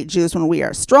 They hate Jews when we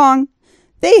are strong.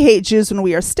 They hate Jews when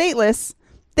we are stateless.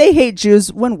 They hate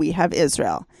Jews when we have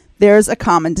Israel. There's a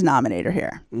common denominator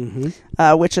here,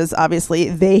 which is obviously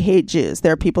they hate Jews.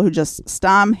 There are people who just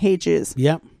stam hate Jews.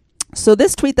 Yep. So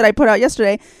this tweet that I put out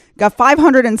yesterday got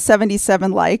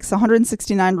 577 likes,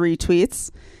 169 retweets,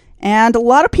 and a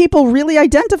lot of people really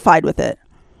identified with it.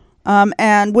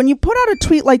 And when you put out a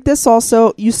tweet like this,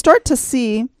 also, you start to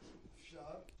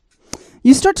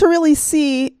really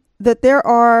see that there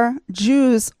are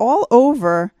Jews all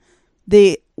over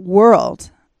the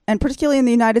world, and particularly in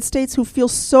the United States, who feel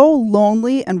so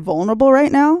lonely and vulnerable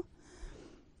right now.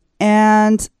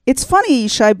 And it's funny,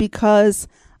 Yishai, because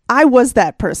I was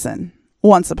that person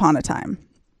once upon a time.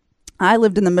 I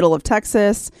lived in the middle of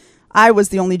Texas. I was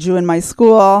the only Jew in my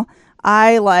school.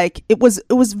 It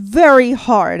was very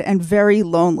hard and very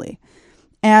lonely.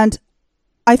 And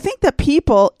I think that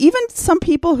people, even some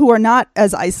people who are not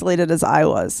as isolated as I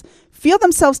was, feel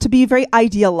themselves to be very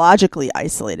ideologically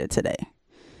isolated today.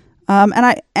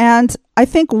 And I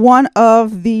think one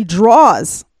of the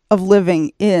draws of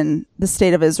living in the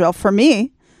state of Israel for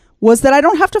me was that I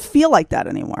don't have to feel like that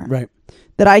anymore. Right.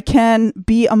 That I can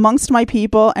be amongst my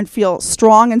people and feel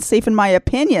strong and safe in my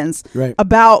opinions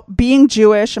about being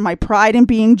Jewish, and my pride in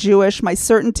being Jewish, my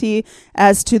certainty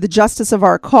as to the justice of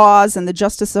our cause and the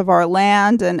justice of our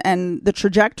land, and the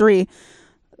trajectory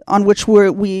on which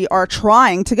we are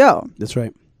trying to go. That's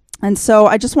right. And so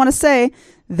I just want to say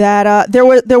that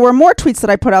there were more tweets that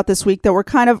I put out this week that were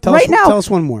kind of tell us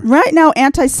one more. Right now,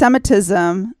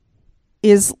 anti-Semitism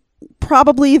is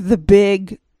probably the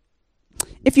big.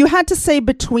 If you had to say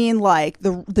between like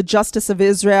the justice of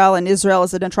Israel and Israel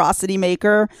as an atrocity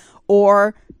maker,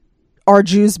 or are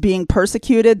Jews being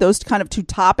persecuted? Those kind of two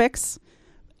topics.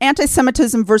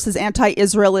 Anti-Semitism versus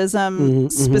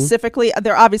anti-Israelism specifically,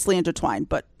 they're obviously intertwined,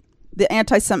 but the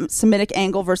anti-Semitic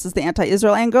angle versus the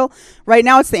anti-Israel angle. Right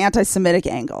now, it's the anti-Semitic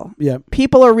angle. Yeah.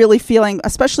 People are really feeling,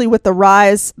 especially with the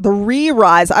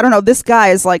re-rise. I don't know. This guy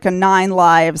is like a 9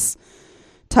 Lives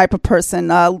type of person,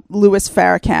 Louis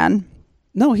Farrakhan.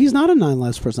 No, he's not a 9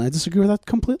 Lives person. I disagree with that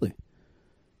completely.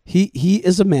 He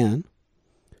is a man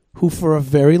who, for a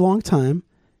very long time,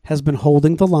 has been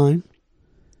holding the line.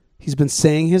 He's been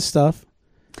saying his stuff.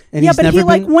 And yeah, but he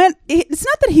went. It's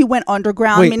not that he went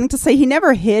underground. Meaning to say, he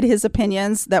never hid his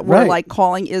opinions that were like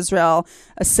calling Israel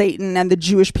a Satan and the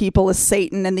Jewish people a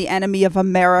Satan and the enemy of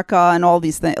America and all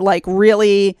these things, like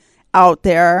really out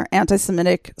there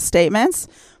anti-Semitic statements.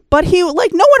 But he,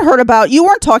 like, no one heard about. You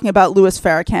weren't talking about Louis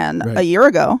Farrakhan a year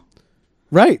ago,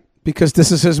 right? Because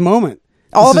this is his moment.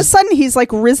 All of a sudden, he's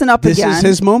like risen up again. This is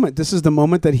his moment. This is the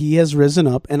moment that he has risen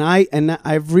up, and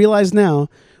I've realized now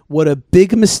what a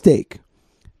big mistake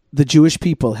the Jewish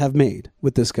people have made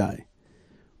with this guy.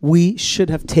 We should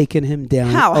have taken him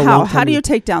down. How do you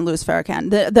take down Louis Farrakhan,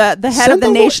 the head of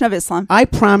the Nation of Islam? I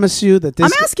promise you that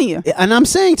this. I'm asking you, and I'm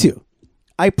saying to you,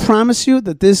 I promise you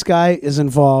that this guy is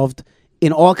involved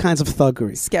in all kinds of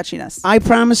thuggery, sketchiness. I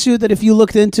promise you that if you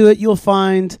looked into it, you'll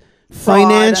find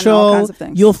financial, all kinds of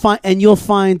things. you'll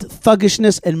find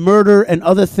thuggishness and murder and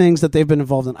other things that they've been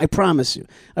involved in. I promise you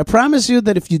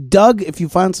that if you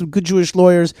found some good Jewish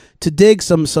lawyers to dig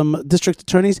some district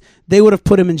attorneys, they would have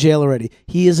put him in jail already.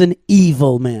 He is an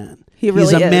evil man.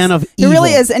 He's a man of evil. He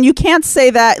really is, and you can't say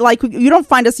that. Like, you don't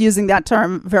find us using that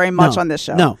term very much on this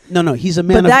show. No. He's a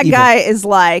man of evil. But that guy is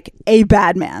like a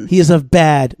bad man. He is a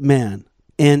bad man.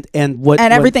 And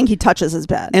everything he touches is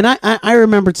bad. And I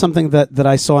remembered something that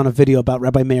I saw in a video about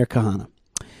Rabbi Meir Kahane.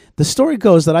 The story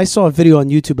goes that I saw a video on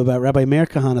YouTube about Rabbi Meir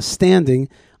Kahane standing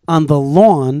on the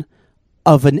lawn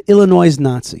of an Illinois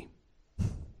Nazi.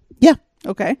 Yeah.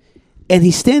 Okay. And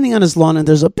he's standing on his lawn, and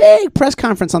there's a big press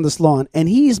conference on this lawn, and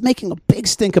he's making a big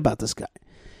stink about this guy.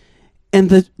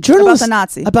 And the journalist...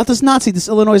 About this Nazi. This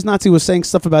Illinois Nazi was saying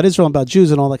stuff about Israel and about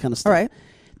Jews and all that kind of stuff. All right.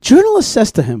 Journalist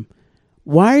says to him,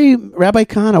 Rabbi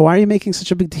Kahane, why are you making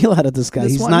such a big deal out of this guy?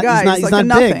 He's not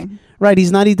big. Right.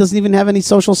 He doesn't even have any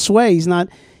social sway. He's not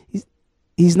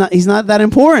that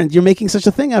important. You're making such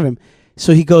a thing of him.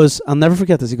 So he goes, I'll never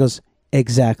forget this. He goes,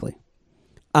 exactly.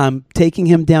 I'm taking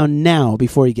him down now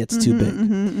before he gets too big.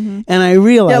 And I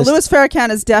realized... Yeah, Louis Farrakhan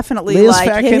is definitely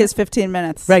hit his 15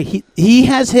 minutes. Right. He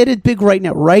has hit it big right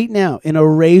now. Right now, in a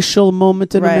racial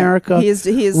moment in America. He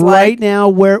is right now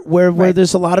where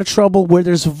there's a lot of trouble, where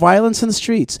there's violence in the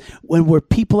streets, where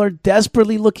people are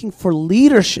desperately looking for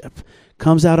leadership,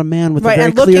 comes out a man with a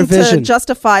very clear vision. And looking to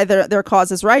justify their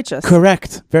cause as righteous.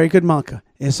 Correct. Very good, Malka.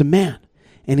 Is a man.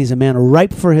 And he's a man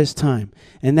ripe for his time.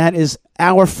 And that is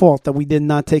our fault that we did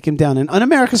not take him down. And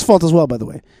America's fault as well, by the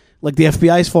way. Like the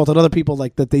FBI's fault and other people,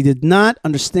 like that they did not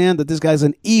understand that this guy's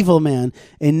an evil man.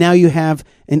 And now you have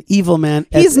an evil man.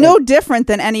 He's no different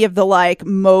than any of the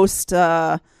most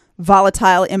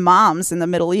volatile imams in the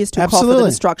Middle East who call for the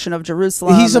destruction of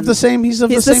Jerusalem. He's of the same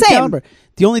caliber.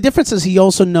 The only difference is he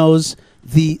also knows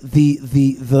the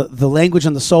language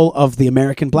and the soul of the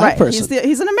American black person.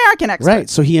 He's an American expert. Right.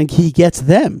 So he gets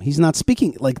them. He's not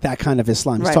speaking like that kind of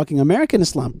Islam. He's talking American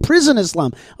Islam, prison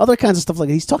Islam, other kinds of stuff like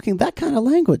that. He's talking that kind of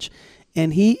language.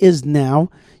 And he is now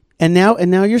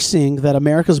you're seeing that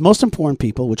America's most important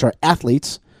people, which are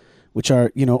athletes, which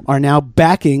are now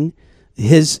backing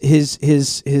his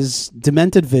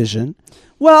demented vision.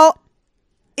 Well,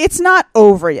 it's not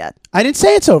over yet. I didn't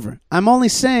say it's over. I'm only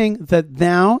saying that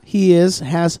now he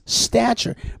has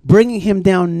stature. Bringing him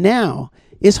down now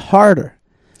is harder.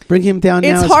 Bringing him down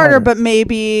now is harder. But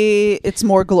maybe it's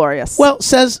more glorious. Well,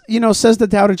 says the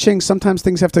Tao Te Ching, sometimes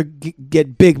things have to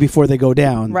get big before they go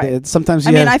down. Right. Sometimes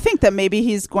I think that maybe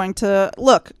he's going to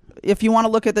look. If you want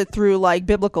to look at it through like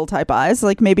biblical type eyes,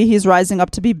 like maybe he's rising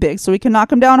up to be big, so we can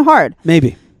knock him down hard.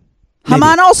 Maybe.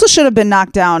 Haman also should have been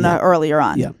knocked down earlier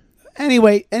on. Yeah.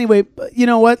 Anyway, you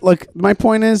know what? Look, my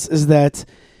point is that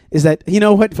you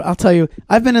know what? I'll tell you,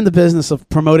 I've been in the business of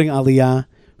promoting Aliyah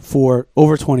for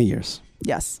over 20 years.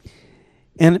 Yes.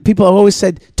 And people have always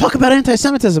said, talk about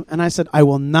anti-Semitism. And I said, I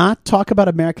will not talk about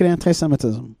American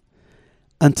anti-Semitism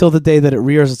until the day that it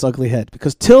rears its ugly head.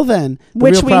 Because till then,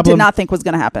 which we did not think was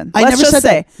going to happen. Let's just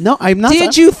say. No, I'm not.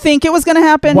 Did you think it was going to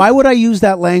happen? Why would I use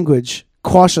that language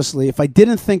cautiously if I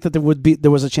didn't think that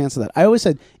there was a chance of that? I always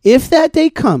said, if that day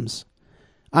comes,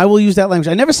 I will use that language.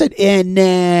 I never said,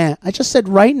 nah. I just said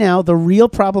right now the real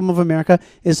problem of America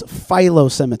is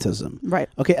philo-Semitism. Right.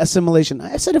 Okay, assimilation.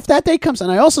 I said if that day comes,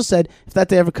 and I also said if that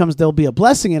day ever comes, there'll be a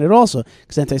blessing in it also,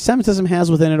 because anti-Semitism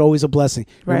has within it always a blessing.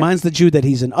 Right. Reminds the Jew that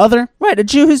he's an other. Right, a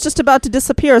Jew who's just about to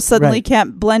disappear suddenly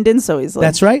can't blend in so easily.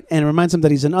 That's right, and it reminds him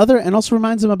that he's an other, and also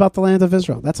reminds him about the land of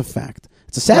Israel. That's a fact.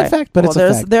 It's a sad fact, but it's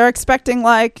a fact. They're expecting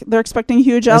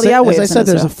huge Aliyah waves. As I said,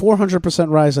 there's a 400%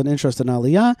 rise in interest in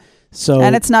Aliyah.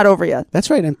 And it's not over yet. That's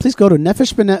right. And please go to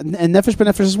Nefesh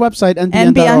B'Nefesh's website, nbn.org.il,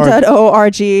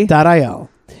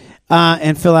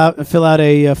 and fill out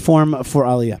a form for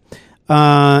Aliyah.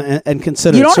 And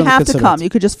consider it. You don't have to come. You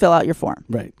could just fill out your form.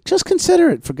 Right. Just consider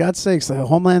it, for God's sakes. The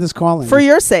homeland is calling. For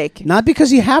your sake. Not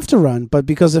because you have to run, but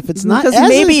because if it's not... Because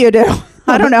maybe you do.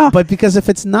 I don't know. But because if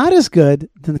it's not as good,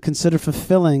 then consider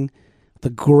fulfilling the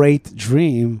great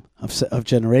dream of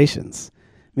generations.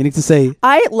 Meaning to say...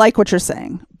 I like what you're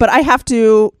saying, but I have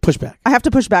to... Push back. I have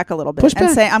to push back a little bit.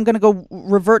 And say I'm going to go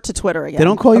revert to Twitter again. They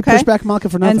don't call you Pushback Malka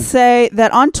for nothing. And say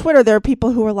that on Twitter there are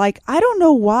people who are like, I don't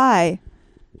know why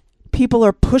people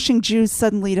are pushing Jews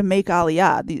suddenly to make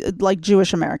Aliyah, like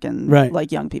Jewish American,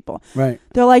 like young people. Right.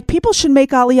 They're like, people should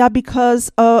make Aliyah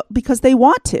because they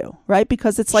want to, right?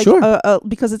 Because it's like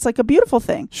because it's like a beautiful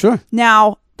thing. Sure.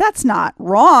 Now, that's not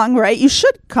wrong, right? You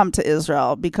should come to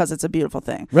Israel because it's a beautiful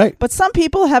thing. Right. But some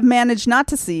people have managed not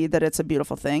to see that it's a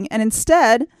beautiful thing. And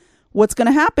instead, what's going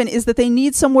to happen is that they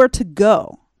need somewhere to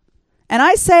go. And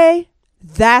I say,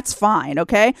 that's fine,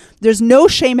 okay? There's no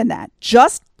shame in that.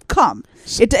 Just come.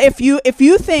 If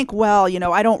you think, well,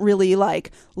 I don't really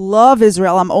love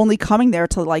Israel, I'm only coming there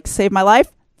to save my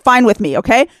life, fine with me,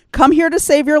 okay? Come here to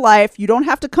save your life. You don't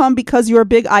have to come because you're a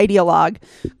big ideologue.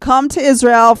 Come to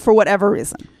Israel for whatever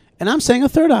reason. And I'm saying a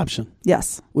third option.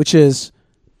 Yes. Which is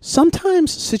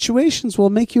sometimes situations will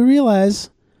make you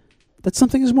realize that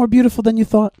something is more beautiful than you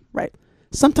thought. Right.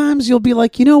 Sometimes you'll be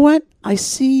like, you know what? I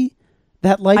see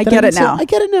that light. I get it now. I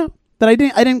get it now. That I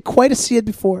didn't quite see it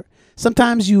before.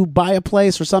 Sometimes you buy a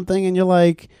place or something and you're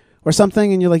like,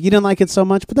 you didn't like it so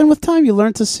much, but then with time you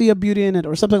learn to see a beauty in it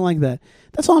or something like that.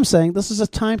 That's all I'm saying. This is a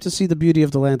time to see the beauty of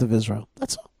the land of Israel.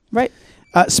 That's all. Right.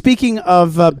 Speaking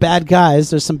of bad guys,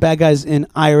 there's some bad guys in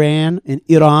Iran.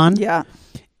 Yeah.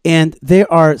 And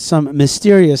there are some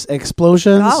mysterious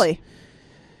explosions. Golly.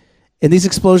 And these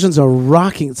explosions are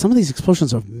rocking. Some of these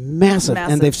explosions are massive.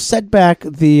 And they've set back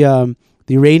the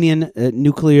Iranian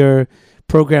nuclear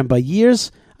program by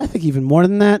years. I think even more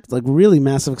than that, really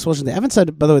massive explosion. They haven't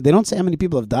said, by the way, they don't say how many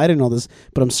people have died in all this,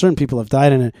 but I'm certain people have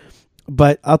died in it.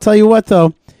 But I'll tell you what,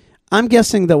 though, I'm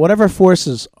guessing that whatever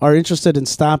forces are interested in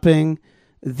stopping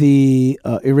the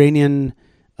Iranian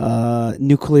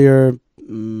nuclear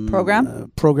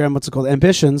program, what's it called,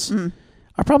 ambitions,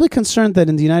 are probably concerned that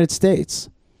in the United States,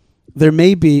 there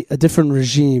may be a different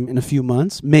regime in a few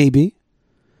months, maybe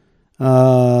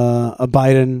a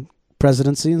Biden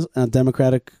presidency, a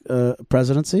Democrat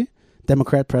presidency,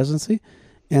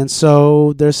 and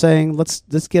so they're saying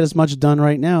let's get as much done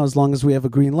right now as long as we have a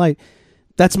green light.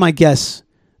 That's my guess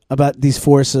about these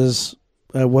forces,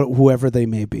 whoever they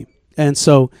may be, and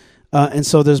so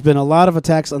there's been a lot of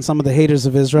attacks on some of the haters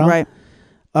of Israel. Right.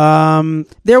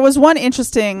 There was one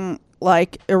interesting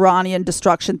Iranian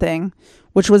destruction thing,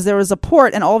 which was there was a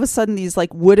port, and all of a sudden these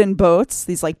wooden boats,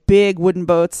 these big wooden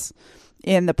boats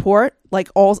in the port,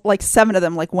 all 7 of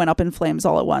them went up in flames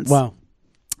all at once. Wow.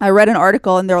 I read an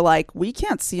article and they're like, we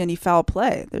can't see any foul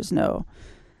play. There's no.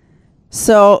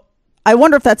 So I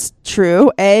wonder if that's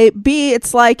true. A. B.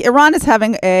 It's Iran is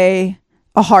having a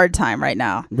hard time right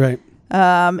now. Right.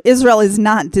 Israel is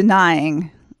not denying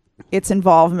its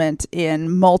involvement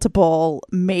in multiple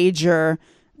major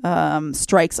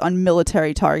strikes on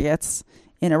military targets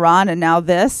in Iran, and now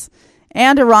this.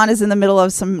 And Iran is in the middle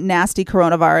of some nasty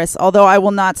coronavirus, although I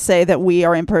will not say that we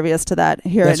are impervious to that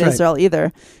here in Israel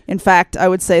either. In fact, I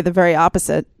would say the very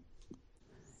opposite.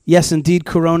 Yes, indeed,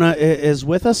 Corona is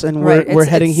with us, and we're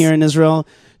heading here in Israel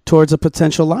towards a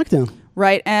potential lockdown.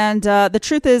 Right, and the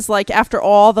truth is, after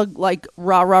all the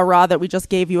rah that we just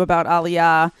gave you about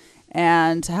Aliyah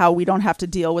and how we don't have to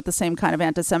deal with the same kind of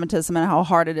anti-Semitism and how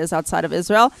hard it is outside of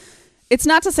Israel, it's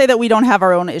not to say that we don't have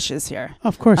our own issues here.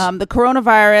 Of course. The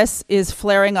coronavirus is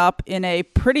flaring up in a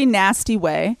pretty nasty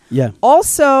way. Yeah.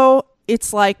 Also,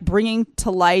 it's bringing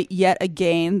to light yet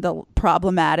again the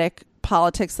problematic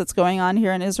politics that's going on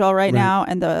here in Israel right now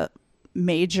and the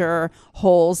major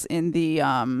holes in the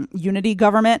unity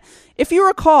government. If you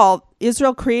recall,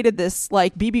 Israel created this,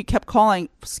 Bibi kept calling,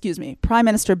 Prime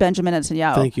Minister Benjamin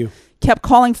Netanyahu. Thank you. Kept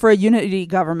calling for a unity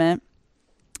government.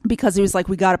 because he was like,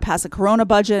 we got to pass a corona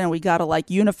budget and we got to like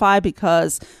unify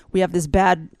because we have this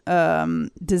bad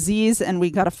disease and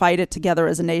we got to fight it together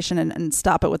as a nation and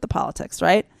stop it with the politics,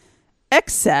 right?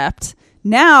 Except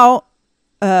now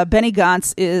Benny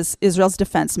Gantz is Israel's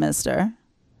defense minister.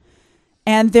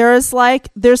 And there's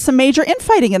some major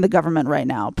infighting in the government right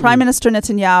now. Prime Minister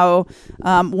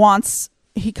Netanyahu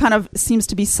he kind of seems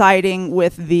to be siding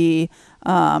with the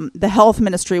health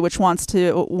ministry, which wants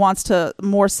to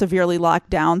more severely lock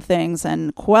down things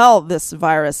and quell this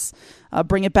virus,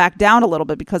 bring it back down a little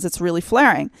bit because it's really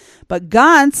flaring. But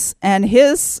Gantz and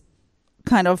his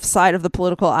kind of side of the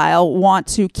political aisle want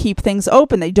to keep things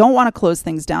open. They don't want to close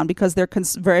things down because they're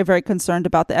very, very concerned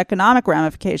about the economic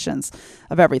ramifications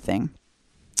of everything.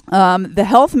 The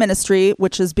health ministry,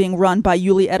 which is being run by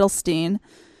Yuli Edelstein,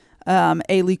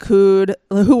 a Likud,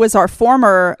 who was our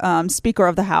former Speaker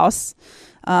of the House,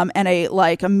 and a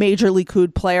major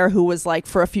Likud player who was like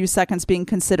for a few seconds being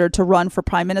considered to run for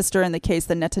prime minister in the case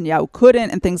that Netanyahu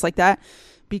couldn't, and things like that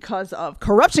because of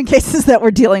corruption cases that we're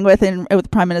dealing with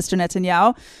with Prime Minister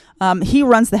Netanyahu. He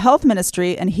runs the health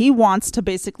ministry, and he wants to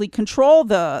basically control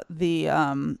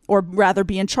or rather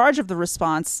be in charge of the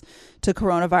response to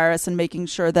coronavirus and making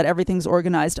sure that everything's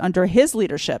organized under his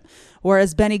leadership.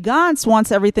 Whereas Benny Gantz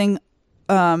wants everything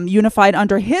unified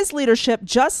under his leadership,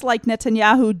 just like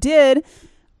Netanyahu did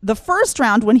the first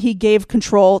round when he gave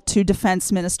control to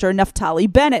Defense Minister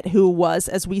Naftali Bennett, who was,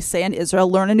 as we say in Israel,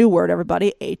 learn a new word,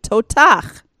 everybody, a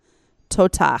totach.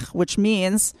 Totach, which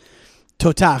means...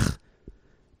 Totach.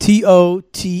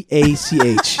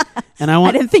 T-O-T-A-C-H. And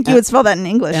I didn't think you would spell that in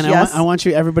English. And yes. I want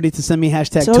you, everybody, to send me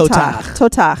hashtag Totach.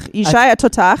 Totach. Yishai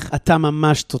Totach. Ata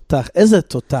mamash Totach. Is a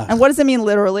Totach. And what does it mean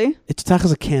literally? Totach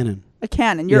is a cannon. A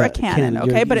cannon. You're a cannon,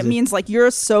 okay? But it means like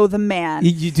you're so the man.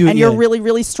 You do, and you're really,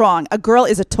 really strong. A girl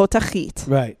is a totachit.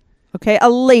 Right. Okay? A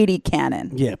lady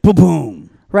cannon. Yeah. Boom, boom.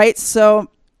 Right?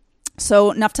 So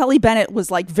Naftali Bennett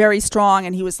was like very strong,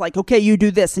 and he was like, okay, you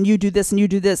do this and you do this and you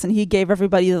do this. And he gave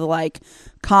everybody the like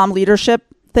calm leadership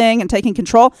thing and taking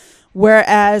control.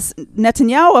 Whereas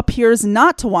Netanyahu appears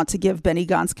not to want to give Benny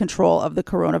Gantz control of the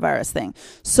coronavirus thing.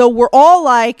 So we're all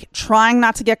like trying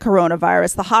not to get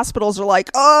coronavirus. The hospitals are like,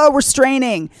 oh, we're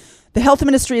straining. The health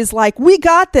ministry is like, we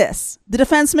got this. The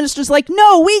defense minister's like,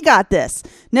 no, we got this.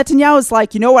 Netanyahu is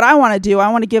like, you know what I want to do? I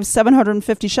want to give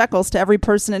 750 shekels to every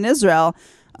person in Israel.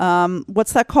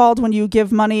 What's that called when you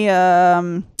give money?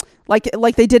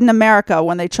 Like they did in America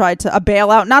when they tried to a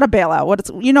bailout, not a bailout. What it's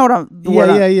you know what I'm the word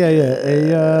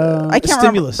I can't stimulus.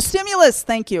 Remember. Stimulus.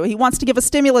 Thank you. He wants to give a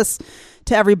stimulus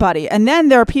to everybody, and then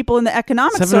there are people in the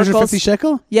economic 750 circles.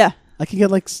 shekel. Yeah, I can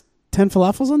get like 10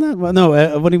 falafels on that. Well, no,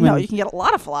 what do you mean? No, you can get a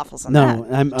lot of falafels on that. No,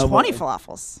 I'm 20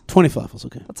 falafels. 20 falafels.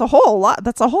 Okay, that's a whole lot.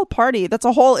 That's a whole party. That's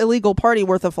a whole illegal party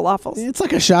worth of falafels. It's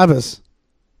like a Shabbos.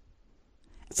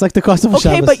 It's like the cost of a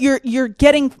Shabbos. Okay, but you're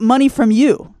getting money from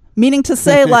you. Meaning to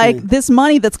say, like, this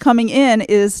money that's coming in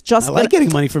is just... I like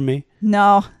getting money from me.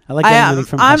 No. I like getting money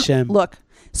from Hashem. Look,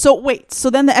 so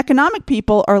then the economic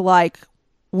people are like,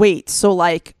 wait, so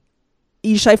like,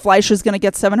 Yishai Fleischer's going to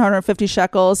get 750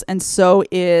 shekels, and so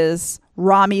is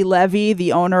Rami Levy,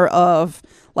 the owner of,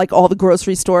 like, all the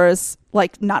grocery stores,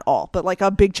 like, not all, but, like, a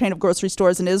big chain of grocery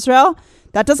stores in Israel.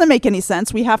 That doesn't make any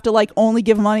sense. We have to, like, only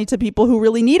give money to people who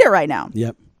really need it right now.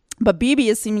 Yep. But Bibi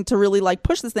is seeming to really, like,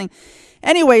 push this thing.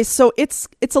 Anyway, so it's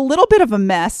a little bit of a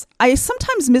mess. I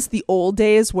sometimes miss the old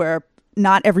days where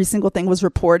not every single thing was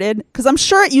reported, because I'm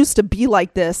sure it used to be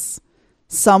like this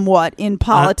somewhat in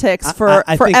politics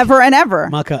forever and ever.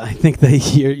 Maka, I think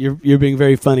that you're being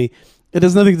very funny. It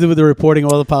has nothing to do with the reporting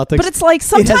or all the politics. But it's like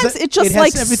sometimes it just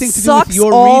like everything to sucks do with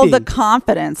your all reading. the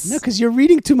confidence. No, because you're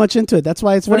reading too much into it. That's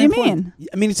why it's very important. What do you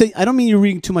mean? I mean, I don't mean you're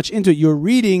reading too much into it. You're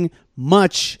reading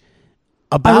much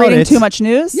about it. I'm reading too much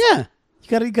news? Yeah.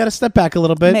 You gotta step back a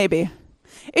little bit. Maybe.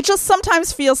 It just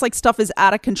sometimes feels like stuff is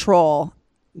out of control.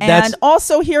 And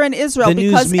also here in Israel, the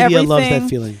because news media everything loves that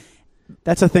feeling.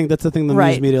 That's the thing. The right.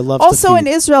 News media loves. Also to in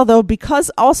Israel, though,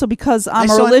 because I'm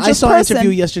a religious person. I saw an interview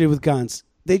yesterday with Gantz.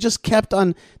 They just kept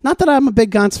on. Not that I'm a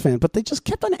big Gantz fan, but they just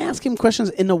kept on asking him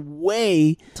questions in a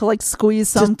way to like squeeze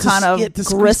some kind of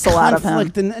gristle out of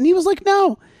him. And he was like,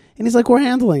 "No," and he's like, "We're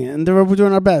handling it, and we're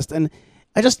doing our best." And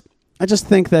I just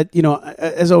think that, you know,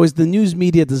 as always, the news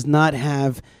media does not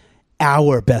have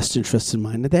our best interests in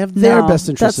mind. They have their best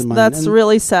interests in mind. That's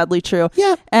really sadly true.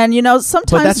 Yeah. And, you know,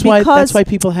 sometimes but that's why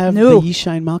people have the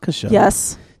Yishai and Malka show.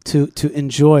 Yes. To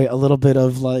enjoy a little bit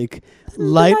of, like,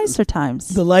 nicer times.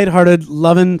 The lighthearted,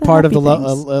 loving part of the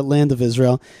land of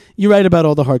Israel. You're right about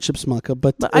all the hardships, Malka.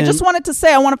 But I just wanted to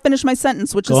say, I want to finish my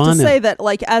sentence, which is to say that,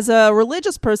 like, as a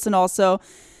religious person also...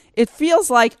 It feels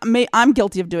like I'm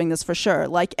guilty of doing this for sure.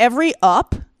 Like every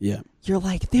up you're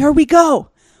like, there we go.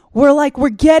 We're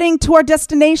getting to our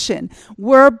destination.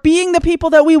 We're being the people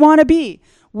that we want to be.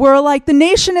 We're like, the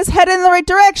nation is headed in the right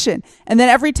direction. And then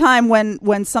every time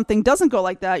when something doesn't go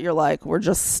like that, you're like, we're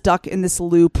just stuck in this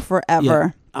loop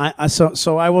forever. Yeah.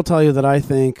 So I will tell you that I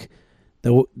think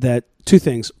that two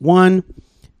things. One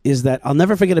is that I'll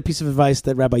never forget a piece of advice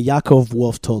that Rabbi Yaakov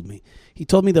Wolf told me. He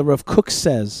told me that Rav Kook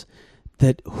says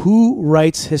that who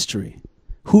writes history?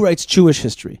 Who writes Jewish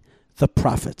history? The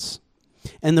prophets.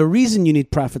 And the reason you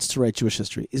need prophets to write Jewish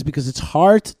history is because it's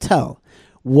hard to tell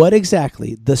what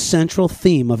exactly the central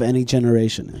theme of any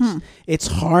generation is. It's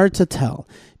hard to tell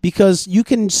because you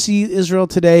can see Israel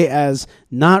today as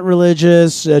not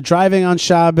religious, driving on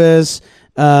Shabbos,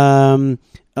 not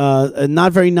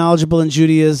very knowledgeable in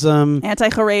Judaism,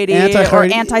 anti-Haredi or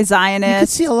anti-Zionist. You can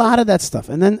see a lot of that stuff,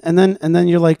 and then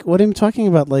you're like, what are you talking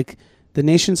about? Like, the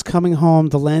nation's coming home.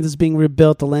 The land is being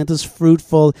rebuilt. The land is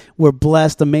fruitful. We're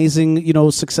blessed. Amazing,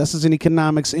 successes in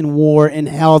economics, in war, in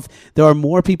health. There are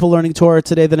more people learning Torah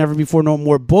today than ever before. No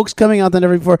more books coming out than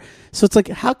ever before. So it's like,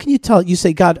 how can you tell? You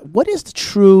say, God, what is the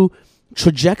true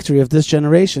trajectory of this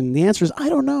generation? The answer is, I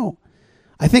don't know.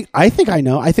 I think I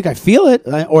know. I think I feel it.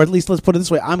 Or at least let's put it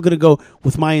this way. I'm going to go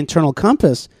with my internal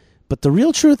compass. But the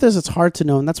real truth is it's hard to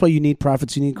know, and that's why you need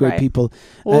prophets. You need great people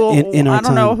in our time. I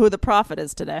don't know who the prophet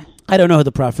is today. I don't know who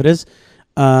the prophet is,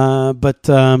 but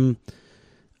I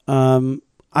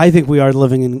think we are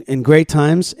living in great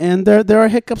times, and there are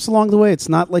hiccups along the way. It's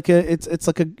not like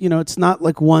it's not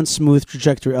like one smooth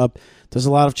trajectory up. There's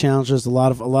a lot of challenges, a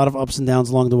lot of ups and downs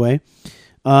along the way,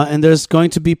 and there's going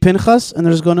to be Pinchas, and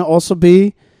there's going to also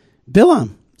be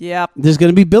Bilam. Yeah, there's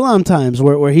going to be Bilam times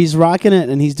where he's rocking it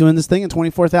and he's doing this thing and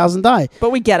 24,000 die.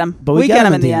 But we get him. We get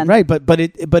him in the end, right? But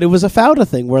it was a Fauda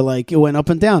thing where like it went up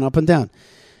and down, up and down.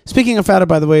 Speaking of Fauda,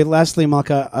 by the way, lastly,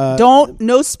 Malka,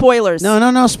 no spoilers.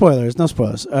 No spoilers, no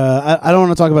spoilers. I don't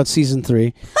want to talk about season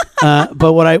 3,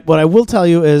 but what I will tell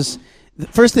you is the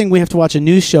first thing we have to watch a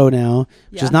new show now,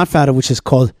 which is not Fauda, which is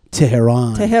called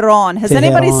Tehran. Has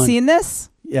anybody seen this?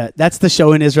 Yeah, that's the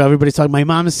show in Israel. Everybody's talking. My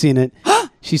mom has seen it.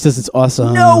 She says it's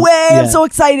awesome. No way! Yeah. I'm so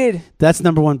excited. That's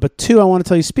number one. But two, I want to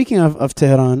tell you, speaking of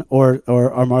Tehran, or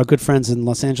our good friends in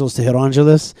Los Angeles,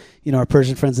 Teherangeles, our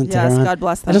Persian friends in Tehran. Yes, God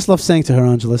bless them. I just love saying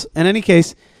Teherangeles. In any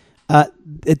case, at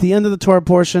the end of the Torah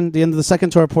portion, the end of the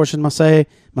second Torah portion, Masai,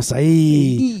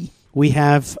 we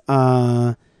have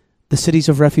the cities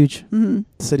of refuge. Mm-hmm.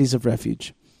 Cities of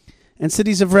refuge. And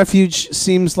cities of refuge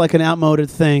seems like an outmoded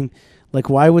thing.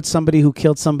 Like, why would somebody who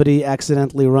killed somebody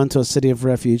accidentally run to a city of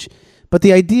refuge? But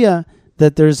the idea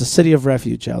that there's a city of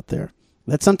refuge out there,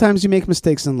 that sometimes you make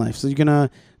mistakes in life. So you're going to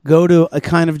go to a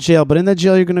kind of jail, but in that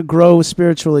jail you're going to grow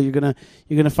spiritually. You're going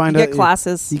to find you get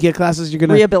classes. You get classes. You're going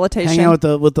to rehabilitation. Hang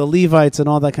out with the Levites and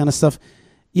all that kind of stuff.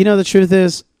 The truth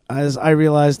is, as I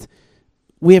realized,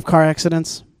 we have car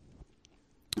accidents.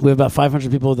 We have about 500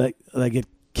 people that get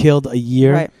killed a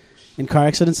year in car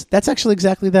accidents. That's actually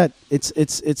exactly that.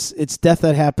 It's death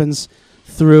that happens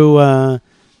through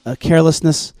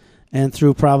carelessness and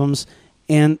through problems,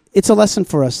 and it's a lesson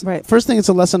for us. Right. First thing, it's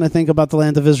a lesson, I think, about the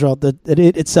land of Israel, that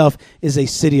it itself is a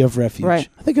city of refuge. Right.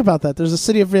 Think about that. There's a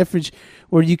city of refuge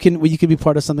where you can be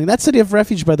part of something. That city of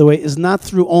refuge, by the way, is not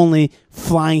through only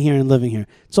flying here and living here.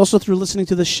 It's also through listening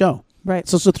to the show. Right.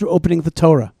 It's also through opening the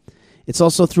Torah. It's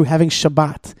also through having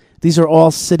Shabbat. These are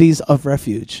all cities of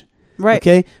refuge. Right.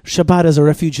 Okay? Shabbat is a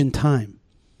refuge in time.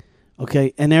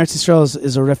 Okay? And Eretz Yisrael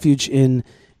is a refuge in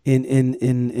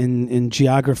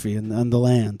geography and on the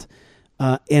land,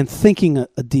 and thinking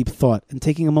a deep thought and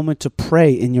taking a moment to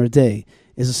pray in your day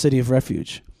is a city of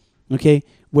refuge. Okay,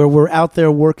 where we're out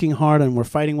there working hard and we're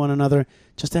fighting one another,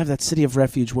 just to have that city of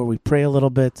refuge where we pray a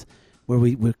little bit, where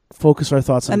we focus our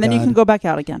thoughts on God. And then you can go back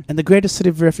out again. And the greatest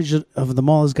city of refuge of them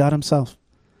all is God Himself.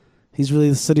 He's really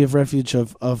the city of refuge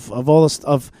of all this,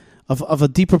 of a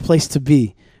deeper place to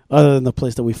be, other than the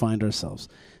place that we find ourselves.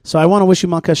 So I want to wish you,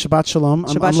 Malka, Shabbat Shalom.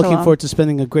 I'm looking forward to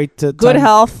spending a great time. Good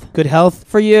health. Good health.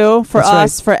 For you, for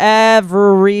us, for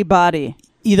everybody.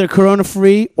 Either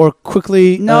corona-free or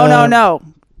quickly... No.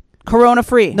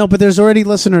 Corona-free. No, but there's already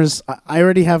listeners. I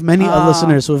already have many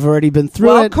listeners who have already been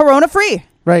through it. Corona-free.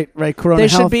 Right. Corona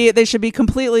health. They should be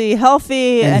completely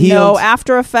healthy and no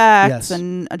after effects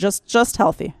and just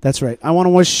healthy. That's right. I want to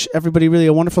wish everybody really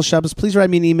a wonderful Shabbos. Please write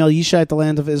me an email,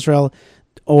 Yishai@thelandofisrael.com.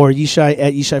 or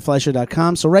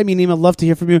Yishai@yishaifleischer.com. So write me an email. Love to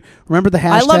hear from you. Remember the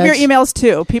hashtags. I love your emails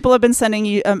too. People have been sending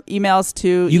you emails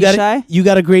to Yishai. You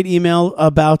got a great email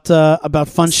about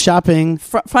fun shopping.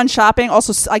 Fun shopping.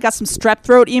 Also, I got some strep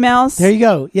throat emails. There you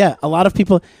go. Yeah, a lot of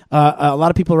people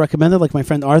recommended. Like my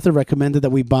friend Arthur recommended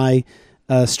that we buy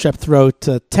strep throat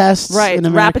tests in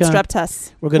America. Rapid strep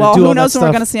tests. We're going to do all who knows that when stuff.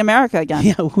 we're going to see America again?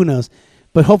 Yeah, who knows?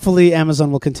 But hopefully Amazon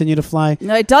will continue to fly.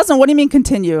 No, it doesn't. What do you mean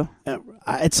continue?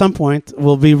 At some point,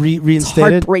 we'll be reinstated. It's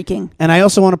heartbreaking. And I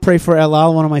also want to pray for El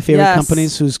Al, one of my favorite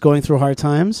companies, who's going through hard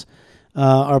times.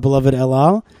 Our beloved El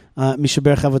Al,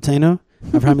 Mishaber Chavotenu,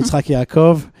 Avraham Yitzchak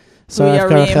Yaakov.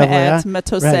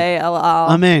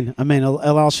 Amen.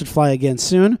 El Al should fly again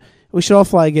soon. We should all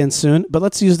fly again soon. But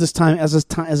let's use this time as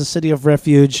a city of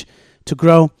refuge to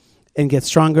grow and get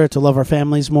stronger, to love our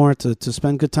families more, to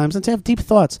spend good times, and to have deep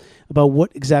thoughts about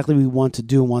what exactly we want to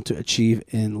do and want to achieve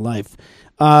in life.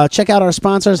 Check out our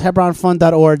sponsors,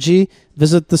 HebronFund.org.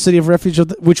 Visit the City of Refuge,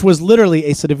 which was literally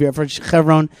a City of Refuge,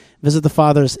 Hebron. Visit the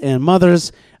fathers and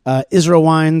mothers.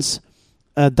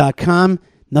 IsraelWines.com.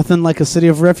 Nothing like a City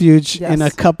of Refuge in a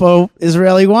cup of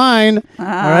Israeli wine. All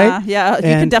right? Yeah, you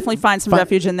can definitely find some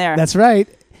refuge in there. That's right.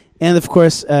 And, of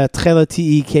course, Tchelet,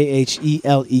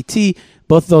 T-E-K-H-E-L-E-T.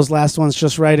 Both of those last ones,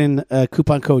 just write in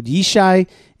coupon code Yishai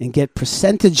and get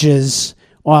percentages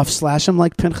off. Slash them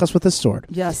like Pinchas with his sword.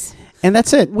 Yes. And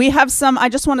that's it. We have I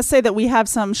just want to say that we have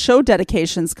some show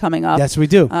dedications coming up. Yes, we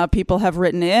do. People have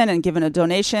written in and given a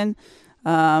donation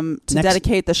to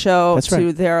dedicate the show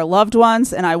to their loved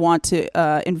ones. And I want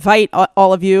to invite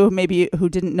all of you, maybe who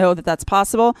didn't know that that's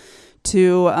possible,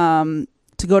 to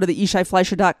go to the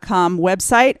YishaiFleischer.com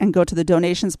website and go to the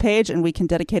donations page, and we can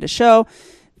dedicate a show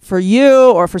for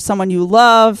you or for someone you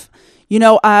love. You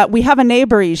know, we have a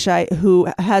neighbor, Yishai, who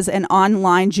has an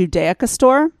online Judaica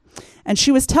store, and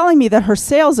she was telling me that her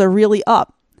sales are really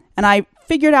up. And I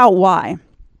figured out why.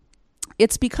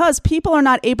 It's because people are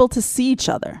not able to see each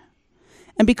other.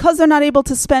 And because they're not able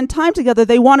to spend time together,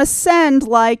 they want to send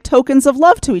like tokens of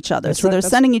love to each other. That's they're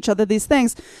sending each other these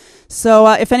things. So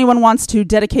if anyone wants to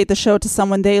dedicate the show to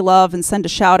someone they love and send a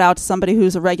shout out to somebody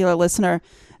who's a regular listener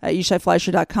at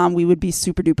YishaiFleischer.com, we would be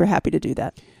super duper happy to do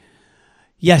that.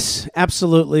 Yes,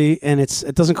 absolutely. And it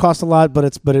doesn't cost a lot, but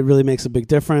it really makes a big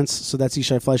difference. So that's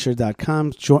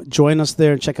YishaiFleischer.com. Join us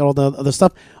there and check out all the other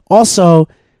stuff. Also,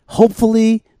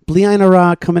 hopefully, Bli Ayin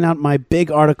Hara coming out, my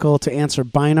big article to answer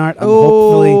Beinart.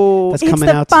 Hopefully that's coming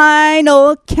out. It's the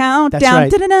final countdown.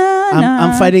 That's right.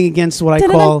 I'm fighting against what I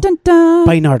call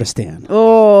Beinartistan.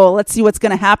 Oh, let's see what's going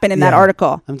to happen in that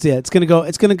article. It's going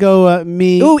to go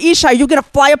me. Ooh, Isha, you're going to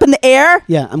fly up in the air?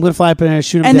 Yeah, I'm going to fly up in the air,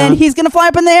 shoot him down. And then he's going to fly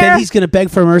up in the air? Then he's going to beg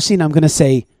for mercy, and I'm going to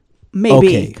say,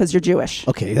 maybe, because you're Jewish.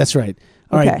 Okay, that's right.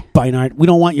 All right, Beinart. We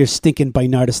don't want your stinking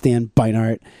Beinartistan,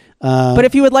 Beinart. But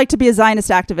if you would like to be a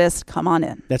Zionist activist, come on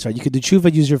in. That's right. You could do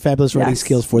tshuva, use your fabulous writing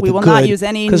skills for the good. We will not use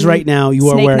any because right now you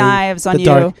are wearing knives on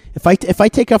you. If I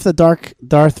take off the dark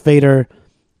Darth Vader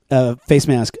face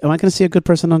mask, am I going to see a good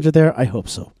person under there? I hope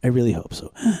so. I really hope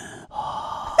so.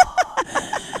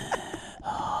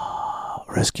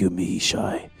 Rescue me,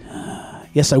 Shai.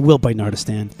 Yes, I will,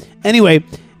 Beinartistan. Anyway,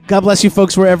 God bless you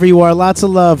folks wherever you are. Lots of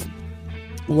love.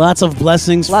 Lots of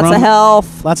blessings. Lots of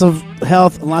health. Lots of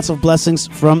health and lots of blessings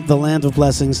from the land of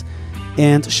blessings.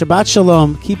 And Shabbat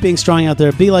Shalom. Keep being strong out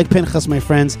there. Be like Pinchas, my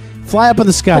friends. Fly up in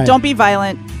the sky. But don't be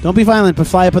violent. Don't be violent, but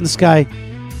fly up in the sky.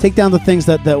 Take down the things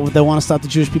that want to stop the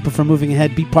Jewish people from moving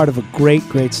ahead. Be part of a great,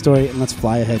 great story, and let's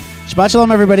fly ahead. Shabbat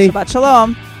Shalom, everybody. Shabbat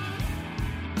Shalom.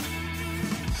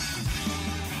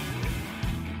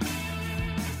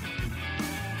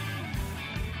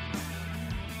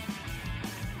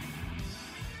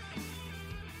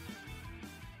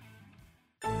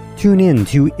 Tune in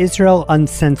to Israel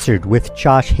Uncensored with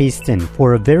Josh Haston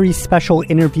for a very special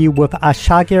interview with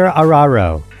Ashager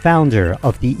Araro, founder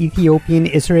of the Ethiopian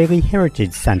Israeli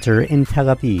Heritage Center in Tel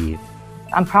Aviv.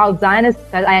 I'm proud Zionist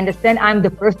because I understand I'm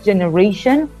the first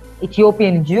generation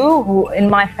Ethiopian Jew who in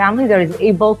my family that is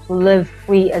able to live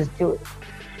free as Jews.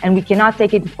 And we cannot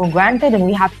take it for granted and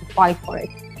we have to fight for it.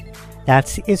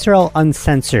 That's Israel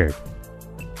Uncensored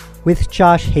with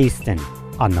Josh Haston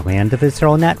on the Land of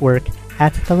Israel Network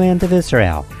at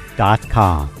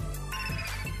thelandofisrael.com.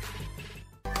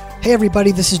 Hey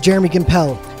everybody, this is Jeremy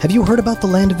Gimpel. Have you heard about the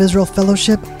Land of Israel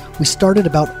Fellowship? We started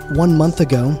about 1 month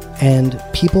ago, and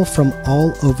people from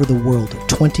all over the world,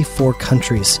 24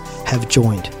 countries, have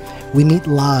joined. We meet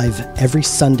live every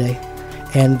Sunday,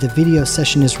 and the video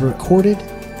session is recorded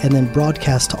and then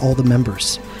broadcast to all the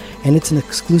members. And it's an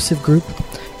exclusive group.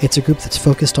 It's a group that's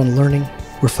focused on learning.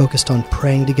 We're focused on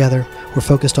praying together. We're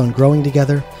focused on growing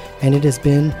together. And it has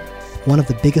been one of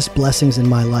the biggest blessings in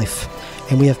my life.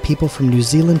 And we have people from New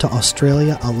Zealand to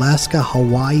Australia, Alaska,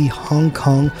 Hawaii, Hong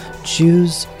Kong,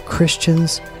 Jews,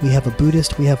 Christians. We have a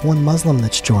Buddhist. We have one Muslim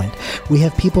that's joined. We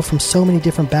have people from so many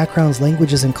different backgrounds,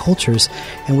 languages, and cultures.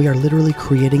 And we are literally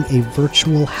creating a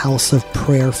virtual house of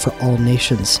prayer for all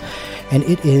nations. And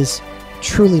it is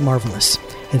truly marvelous.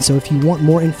 And so if you want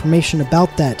more information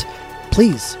about that,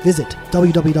 please visit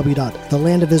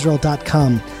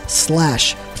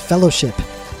www.thelandofisrael.com/fellowship.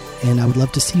 And I would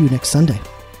love to see you next Sunday.